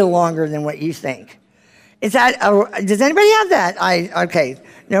way longer than what you think. Is that, does anybody have that? Okay,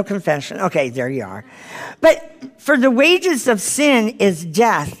 no confession. Okay, there you are. But for the wages of sin is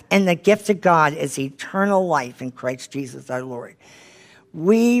death, and the gift of God is eternal life in Christ Jesus our Lord.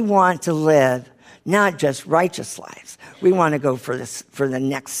 We want to live not just righteous lives. We want to go for the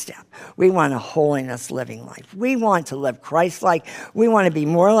next step. We want a holiness living life. We want to live Christ-like. We want to be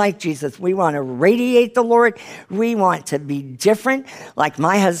more like Jesus. We want to radiate the Lord. We want to be different. Like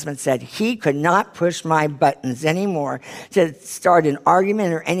my husband said, he could not push my buttons anymore to start an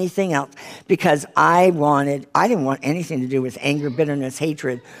argument or anything else, because I didn't want anything to do with anger, bitterness,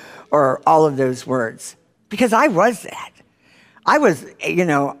 hatred, or all of those words, because I was that.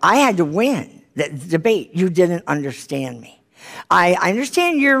 I had to win the debate. You didn't understand me. I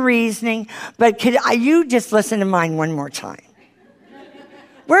understand your reasoning, but could you just listen to mine one more time?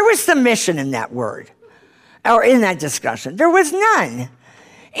 Where was submission in that word or in that discussion? There was none.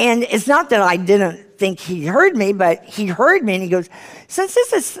 And it's not that I didn't think he heard me, but he heard me, and he goes, since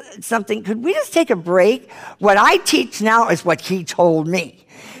this is something, could we just take a break? What I teach now is what he told me.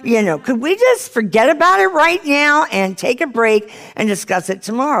 Could we just forget about it right now and take a break and discuss it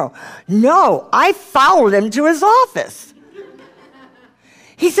tomorrow? No, I followed him to his office.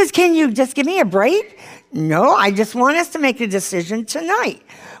 He says, can you just give me a break? No, I just want us to make a decision tonight.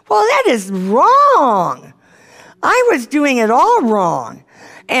 Well, that is wrong. I was doing it all wrong,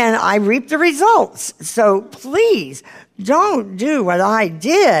 and I reaped the results. So please don't do what I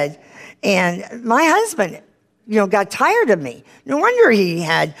did. And my husband, got tired of me. No wonder he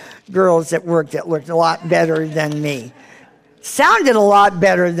had girls at work that looked a lot better than me. Sounded a lot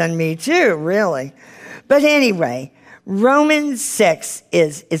better than me too, really. But anyway, Romans 6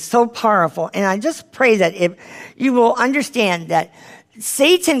 is so powerful, and I just pray that if you will understand that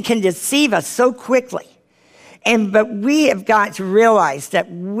Satan can deceive us so quickly, but we have got to realize that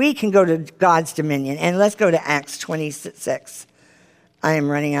we can go to God's dominion. And let's go to Acts 26. I am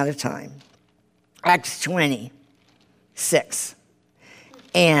running out of time. Acts 26.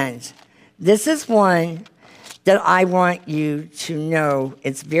 And this is one that I want you to know.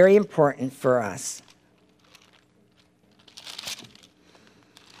 It's very important for us.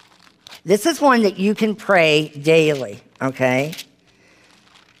 This is one that you can pray daily, okay?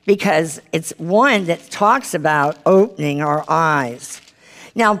 Because it's one that talks about opening our eyes.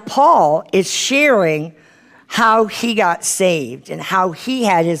 Now, Paul is sharing how he got saved and how he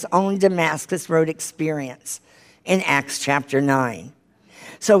had his own Damascus Road experience in Acts chapter 9.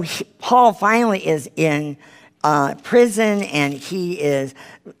 So Paul finally is in prison, and he is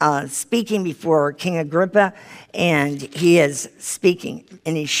speaking before King Agrippa, and he is speaking,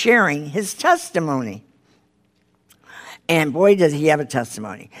 and he's sharing his testimony. And boy, does he have a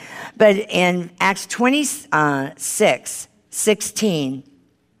testimony. But in Acts 26:16,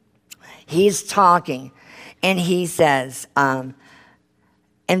 he's talking, and he says,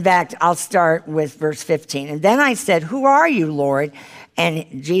 in fact, I'll start with verse 15. And then I said, who are you, Lord? And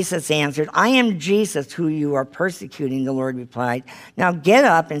Jesus answered, I am Jesus who you are persecuting, the Lord replied. Now get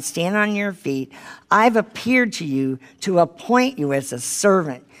up and stand on your feet. I've appeared to you to appoint you as a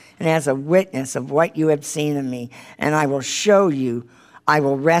servant and as a witness of what you have seen of me. And I will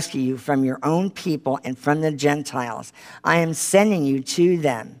rescue you from your own people and from the Gentiles. I am sending you to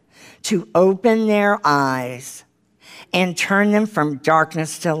them to open their eyes and turn them from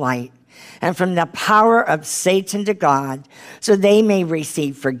darkness to light, and from the power of Satan to God, so they may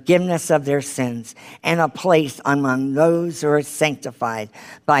receive forgiveness of their sins and a place among those who are sanctified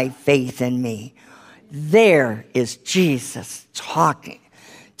by faith in me. There is Jesus talking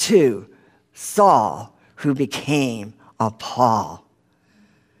to Saul, who became a Paul.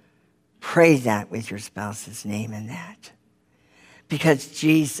 Pray that with your spouse's name in that. Because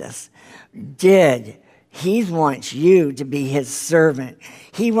Jesus He wants you to be his servant.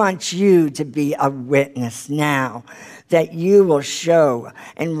 He wants you to be a witness now, that you will show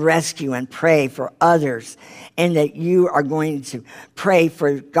and rescue and pray for others, and that you are going to pray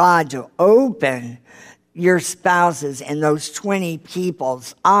for God to open your spouses and those 20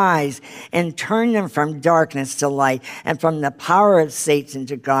 people's eyes and turn them from darkness to light and from the power of Satan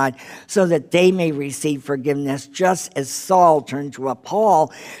to God, so that they may receive forgiveness, just as Saul turned to a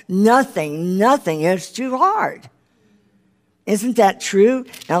Paul. Nothing is too hard. Isn't that true?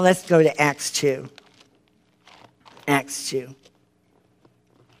 Now let's go to Acts 2. Acts 2.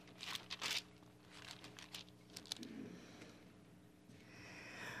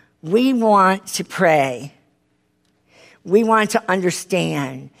 We want to pray. We want to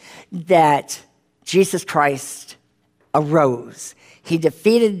understand that Jesus Christ arose. He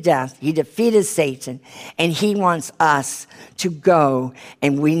defeated death. He defeated Satan. And he wants us to go,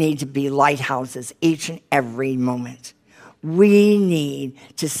 and we need to be lighthouses each and every moment. We need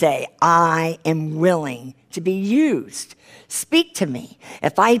to say, I am willing to be used. Speak to me.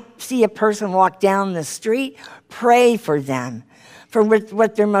 If I see a person walk down the street, pray for them, for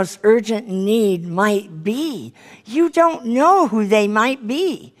what their most urgent need might be. You don't know who they might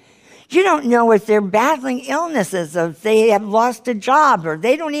be. You don't know if they're battling illnesses, or if they have lost a job, or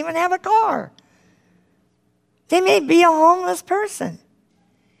they don't even have a car. They may be a homeless person.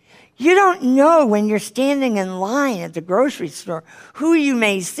 You don't know when you're standing in line at the grocery store who you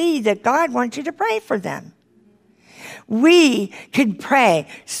may see that God wants you to pray for them. We could pray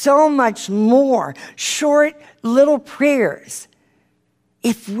so much more, short little prayers,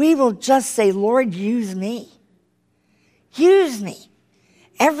 if we will just say, Lord, use me. Use me.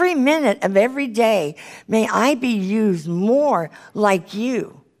 Every minute of every day, may I be used more like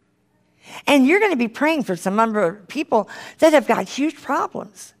you. And you're going to be praying for some number of people that have got huge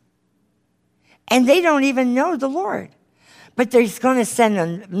problems. And they don't even know the Lord. But there's going to send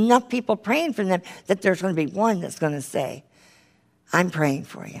enough people praying for them that there's going to be one that's going to say, I'm praying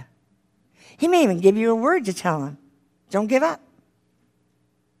for you. He may even give you a word to tell him. Don't give up.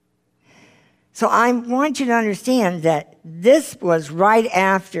 So I want you to understand that this was right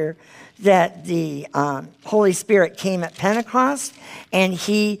after that the Holy Spirit came at Pentecost, and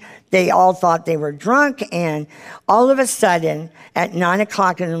they all thought they were drunk, and all of a sudden, at 9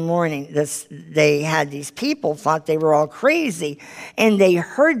 o'clock in the morning, they had these people thought they were all crazy, and they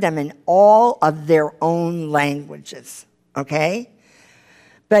heard them in all of their own languages, okay?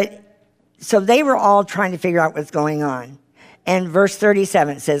 But, so they were all trying to figure out what's going on. And verse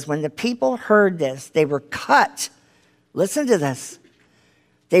 37 says, when the people heard this, they were cut. Listen to this.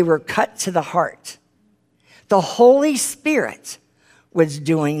 They were cut to the heart. The Holy Spirit was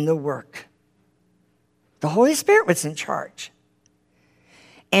doing the work. The Holy Spirit was in charge.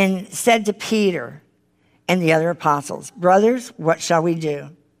 And said to Peter and the other apostles, brothers, what shall we do?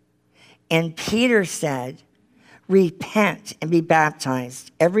 And Peter said, repent and be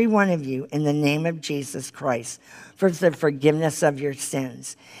baptized, every one of you, in the name of Jesus Christ, for the forgiveness of your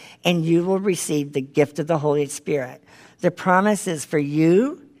sins, and you will receive the gift of the Holy Spirit. The promise is for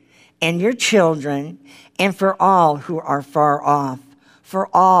you and your children, and for all who are far off, for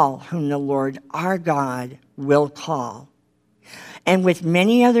all whom the Lord our God will call. And with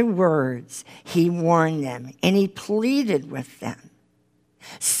many other words, he warned them, and he pleaded with them,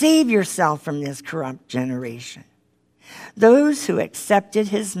 save yourself from this corrupt generation. Those who accepted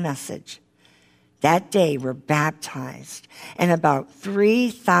his message that day were baptized, and about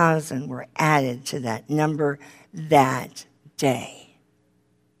 3,000 were added to that number that day.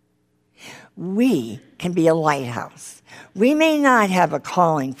 We can be a lighthouse. We may not have a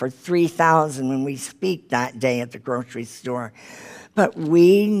calling for 3,000 when we speak that day at the grocery store, but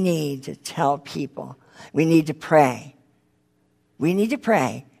we need to tell people. We need to pray. We need to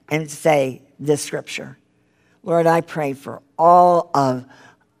pray and say this scripture. Lord, I pray for all of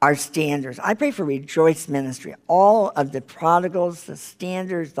our standards. I pray for Rejoice Ministry, all of the prodigals, the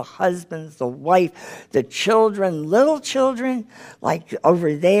standards, the husbands, the wife, the children, little children, like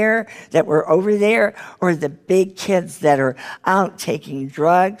over there, that were over there, or the big kids that are out taking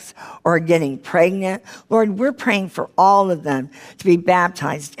drugs or getting pregnant. Lord, we're praying for all of them to be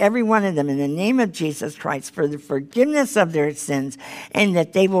baptized, every one of them, in the name of Jesus Christ, for the forgiveness of their sins, and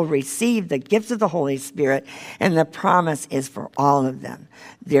that they will receive the gift of the Holy Spirit, and the promise is for all of them,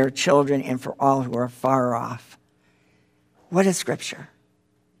 their children, and for all who are far off. What a scripture.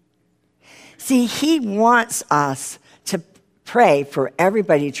 See, he wants us to pray for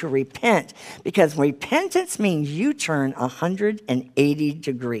everybody to repent, because repentance means you turn 180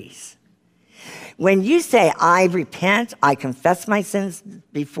 degrees. When you say, I repent, I confess my sins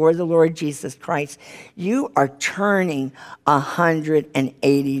before the Lord Jesus Christ, you are turning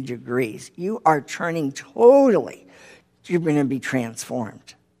 180 degrees. You are turning totally. You're going to be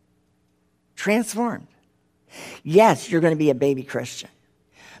transformed. Transformed. Yes, you're going to be a baby Christian,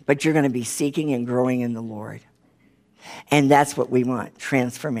 but you're going to be seeking and growing in the Lord. And that's what we want,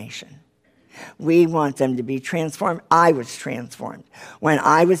 transformation. We want them to be transformed. I was transformed. When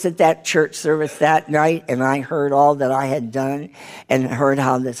I was at that church service that night and I heard all that I had done and heard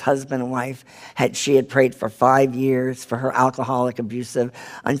how this husband and wife she had prayed for 5 years for her alcoholic, abusive,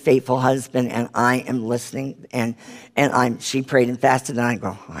 unfaithful husband, and I am listening, and she prayed and fasted, and I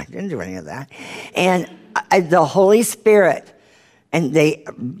go, I didn't do any of that. And the Holy Spirit, and they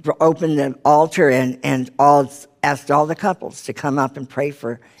opened the altar and asked all the couples to come up and pray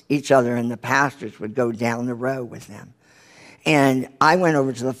for each other, and the pastors would go down the row with them. And I went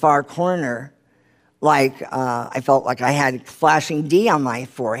over to the far corner like I felt like I had a flashing D on my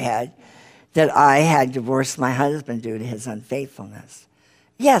forehead that I had divorced my husband due to his unfaithfulness.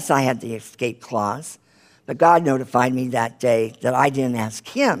 Yes, I had the escape clause, but God notified me that day that I didn't ask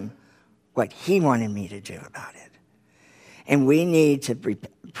him what he wanted me to do about it. And we need to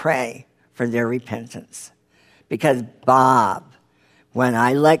pray for their repentance. Because Bob, when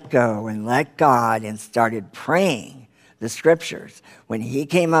I let go and let God and started praying the scriptures, when he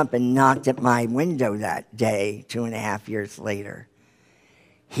came up and knocked at my window that day, 2.5 years later,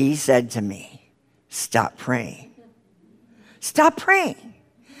 he said to me, stop praying. Stop praying.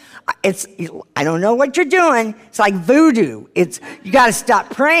 I don't know what you're doing. It's like voodoo. You got to stop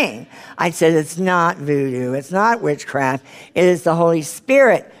praying. I said, it's not voodoo. It's not witchcraft. It is the Holy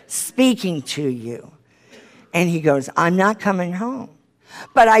Spirit speaking to you. And he goes, I'm not coming home,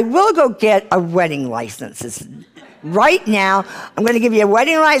 but I will go get a wedding license. Right now, I'm going to give you a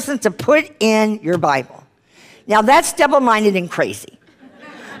wedding license to put in your Bible. Now, that's double-minded and crazy.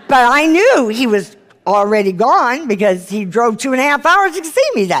 But I knew he was already gone because he drove 2.5 hours to see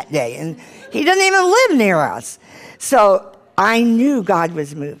me that day, and he doesn't even live near us. So I knew God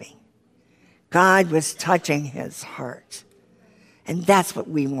was moving. God was touching his heart. And that's what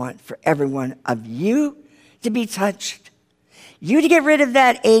we want for every one of you to be touched. You to get rid of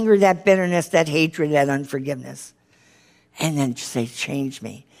that anger, that bitterness, that hatred, that unforgiveness. And then say, change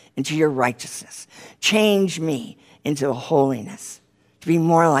me into your righteousness. Change me into holiness. To be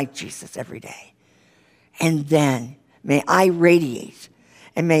more like Jesus every day. And then may I radiate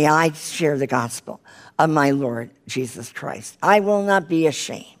and may I share the gospel of my Lord Jesus Christ. I will not be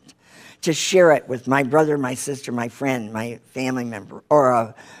ashamed to share it with my brother, my sister, my friend, my family member, or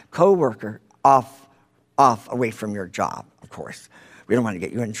a coworker off away from your job, of course. We don't want to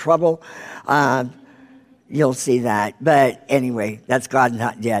get you in trouble. You'll see that. But anyway, that's God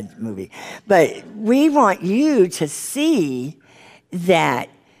Not Dead movie. But we want you to see that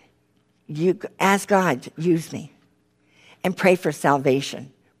you ask God to use me and pray for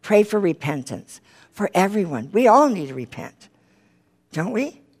salvation. Pray for repentance for everyone. We all need to repent, don't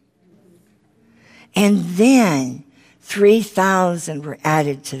we? And then 3,000 were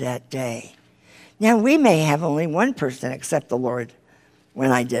added to that day. Now, we may have only one person accept the Lord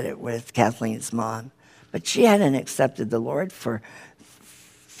when I did it with Kathleen's mom, but she hadn't accepted the Lord for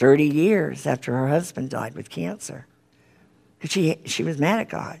 30 years after her husband died with cancer. She was mad at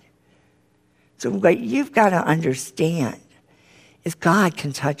God. So what you've got to understand is God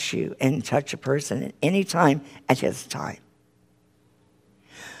can touch you and touch a person at any time at his time.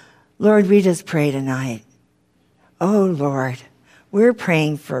 Lord, we just pray tonight. Oh, Lord, we're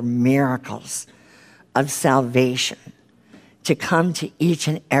praying for miracles of salvation to come to each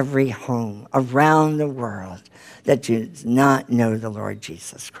and every home around the world that does not know the Lord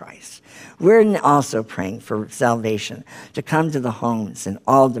Jesus Christ. We're also praying for salvation to come to the homes and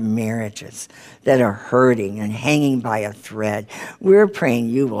all the marriages that are hurting and hanging by a thread. We're praying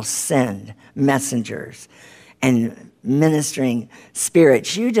you will send messengers and ministering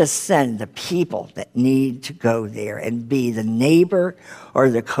spirits. You just send the people that need to go there and be the neighbor or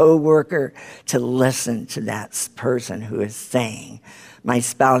the co-worker to listen to that person who is saying, my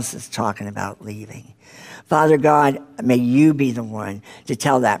spouse is talking about leaving. Father God, may you be the one to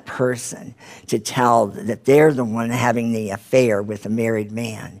tell that person, to tell that they're the one having the affair with a married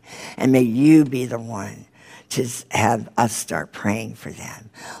man. And may you be the one to have us start praying for them.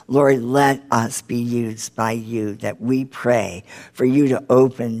 Lord, let us be used by you, that we pray for you to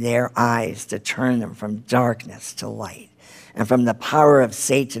open their eyes, to turn them from darkness to light, and from the power of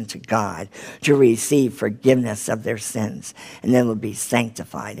Satan to God, to receive forgiveness of their sins, and they will be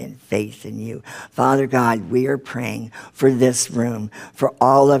sanctified in faith in you. Father God, we are praying for this room, for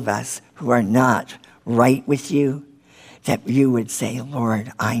all of us who are not right with you, that you would say,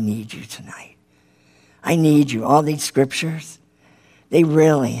 Lord, I need you tonight. I need you. All these scriptures, they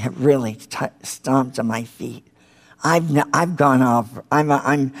really have stomped on my feet. I've gone off.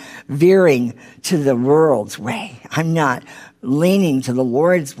 I'm veering to the world's way. I'm not leaning to the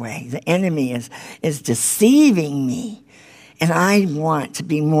Lord's way. The enemy is deceiving me. And I want to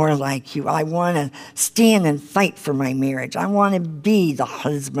be more like you. I want to stand and fight for my marriage. I want to be the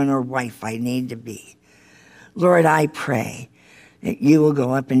husband or wife I need to be. Lord, I pray that you will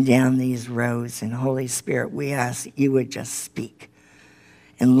go up and down these rows. And Holy Spirit, we ask that you would just speak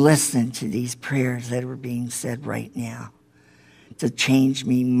and listen to these prayers that are being said right now, to change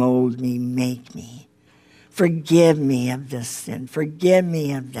me, mold me, make me. Forgive me of this sin. Forgive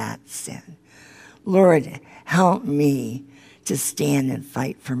me of that sin. Lord, help me to stand and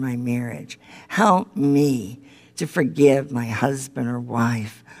fight for my marriage. Help me to forgive my husband or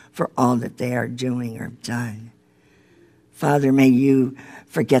wife for all that they are doing or done. Father, may you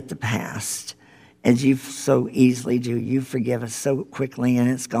forget the past as you so easily do. You forgive us so quickly, and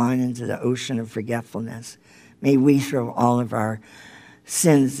it's gone into the ocean of forgetfulness. May we throw all of our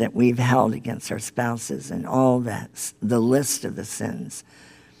sins that we've held against our spouses and all that, the list of the sins,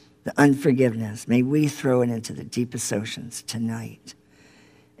 the unforgiveness, may we throw it into the deepest oceans tonight.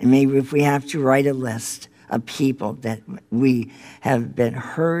 And maybe if we have to write a list of people that we have been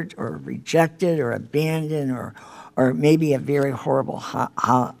hurt or rejected or abandoned or maybe a very horrible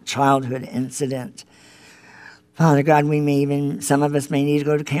childhood incident. Father God, some of us may need to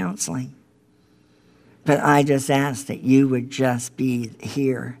go to counseling. But I just ask that you would just be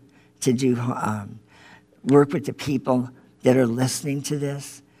here to do work with the people that are listening to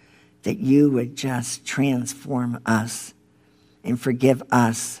this, that you would just transform us and forgive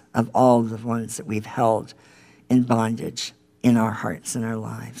us of all the ones that we've held in bondage in our hearts and our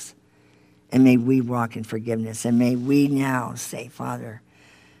lives. And may we walk in forgiveness. And may we now say, Father,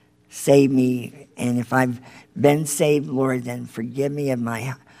 save me. And if I've been saved, Lord, then forgive me of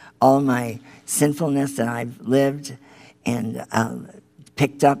all my sinfulness that I've lived and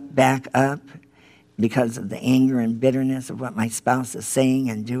picked back up because of the anger and bitterness of what my spouse is saying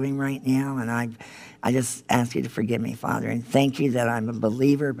and doing right now. And I just ask you to forgive me, Father, and thank you that I'm a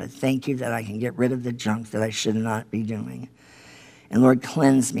believer, but thank you that I can get rid of the junk that I should not be doing. And Lord,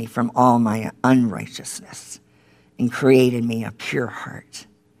 cleanse me from all my unrighteousness and create in me a pure heart.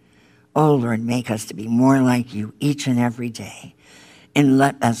 Oh, Lord, make us to be more like you each and every day, and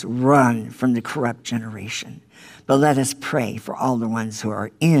let us run from the corrupt generation. But let us pray for all the ones who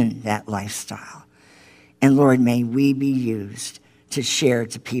are in that lifestyle. And Lord, may we be used to share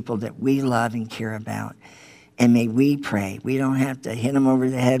to people that we love and care about. And may we pray. We don't have to hit them over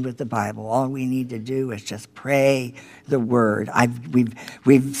the head with the Bible. All we need to do is just pray the word.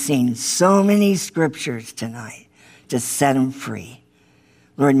 We've seen so many scriptures tonight to set them free.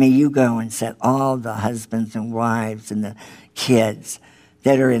 Lord, may you go and set all the husbands and wives and the kids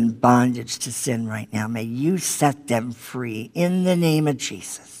that are in bondage to sin right now. May you set them free in the name of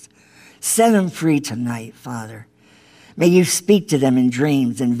Jesus. Set them free tonight, Father. May you speak to them in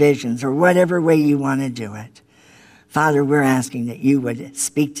dreams and visions or whatever way you want to do it. Father, we're asking that you would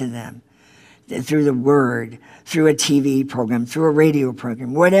speak to them through the word, through a TV program, through a radio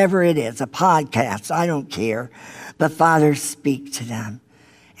program, whatever it is, a podcast, I don't care. But Father, speak to them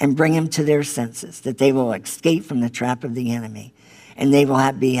and bring them to their senses, that they will escape from the trap of the enemy, and they will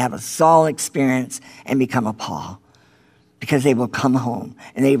have a Saul experience and become a Paul, because they will come home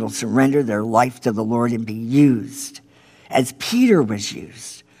and they will surrender their life to the Lord and be used as Peter was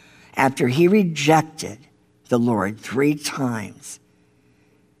used after he rejected the Lord 3 times.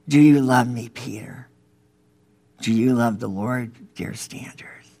 Do you love me, Peter? Do you love the Lord, dear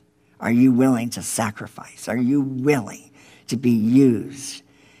standers? Are you willing to sacrifice? Are you willing to be used?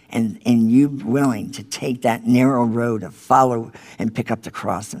 And you willing to take that narrow road of follow and pick up the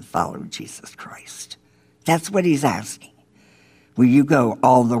cross and follow Jesus Christ? That's what he's asking. Will you go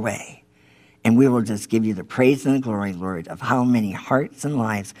all the way? And we will just give you the praise and the glory, Lord, of how many hearts and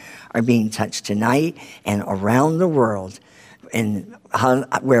lives are being touched tonight and around the world, and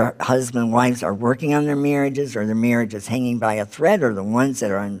where husband and wives are working on their marriages, or their marriage is hanging by a thread, or the ones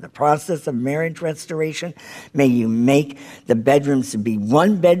that are in the process of marriage restoration. May you make the bedrooms to be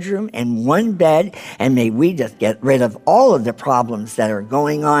 1 bedroom and 1 bed, and may we just get rid of all of the problems that are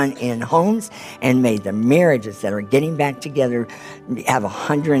going on in homes, and may the marriages that are getting back together have a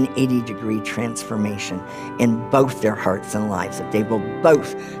 180-degree transformation in both their hearts and lives, that they will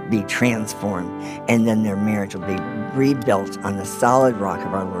both be transformed, and then their marriage will be rebuilt on the solid rock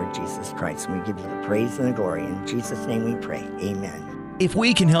of our Lord Jesus Christ. And we give you the praise and the glory. In Jesus' name we pray. Amen. If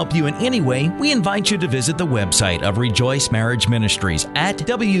we can help you in any way, we invite you to visit the website of Rejoice Marriage Ministries at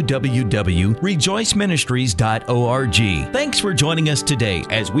www.rejoiceministries.org. Thanks for joining us today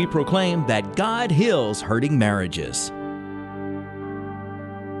as we proclaim that God heals hurting marriages.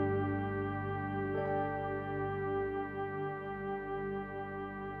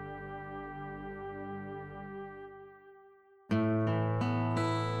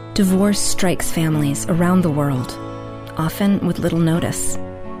 Divorce strikes families around the world, often with little notice.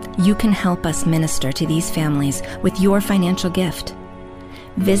 You can help us minister to these families with your financial gift.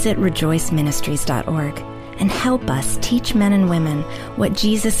 Visit rejoiceministries.org and help us teach men and women what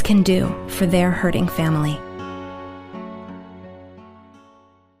Jesus can do for their hurting family.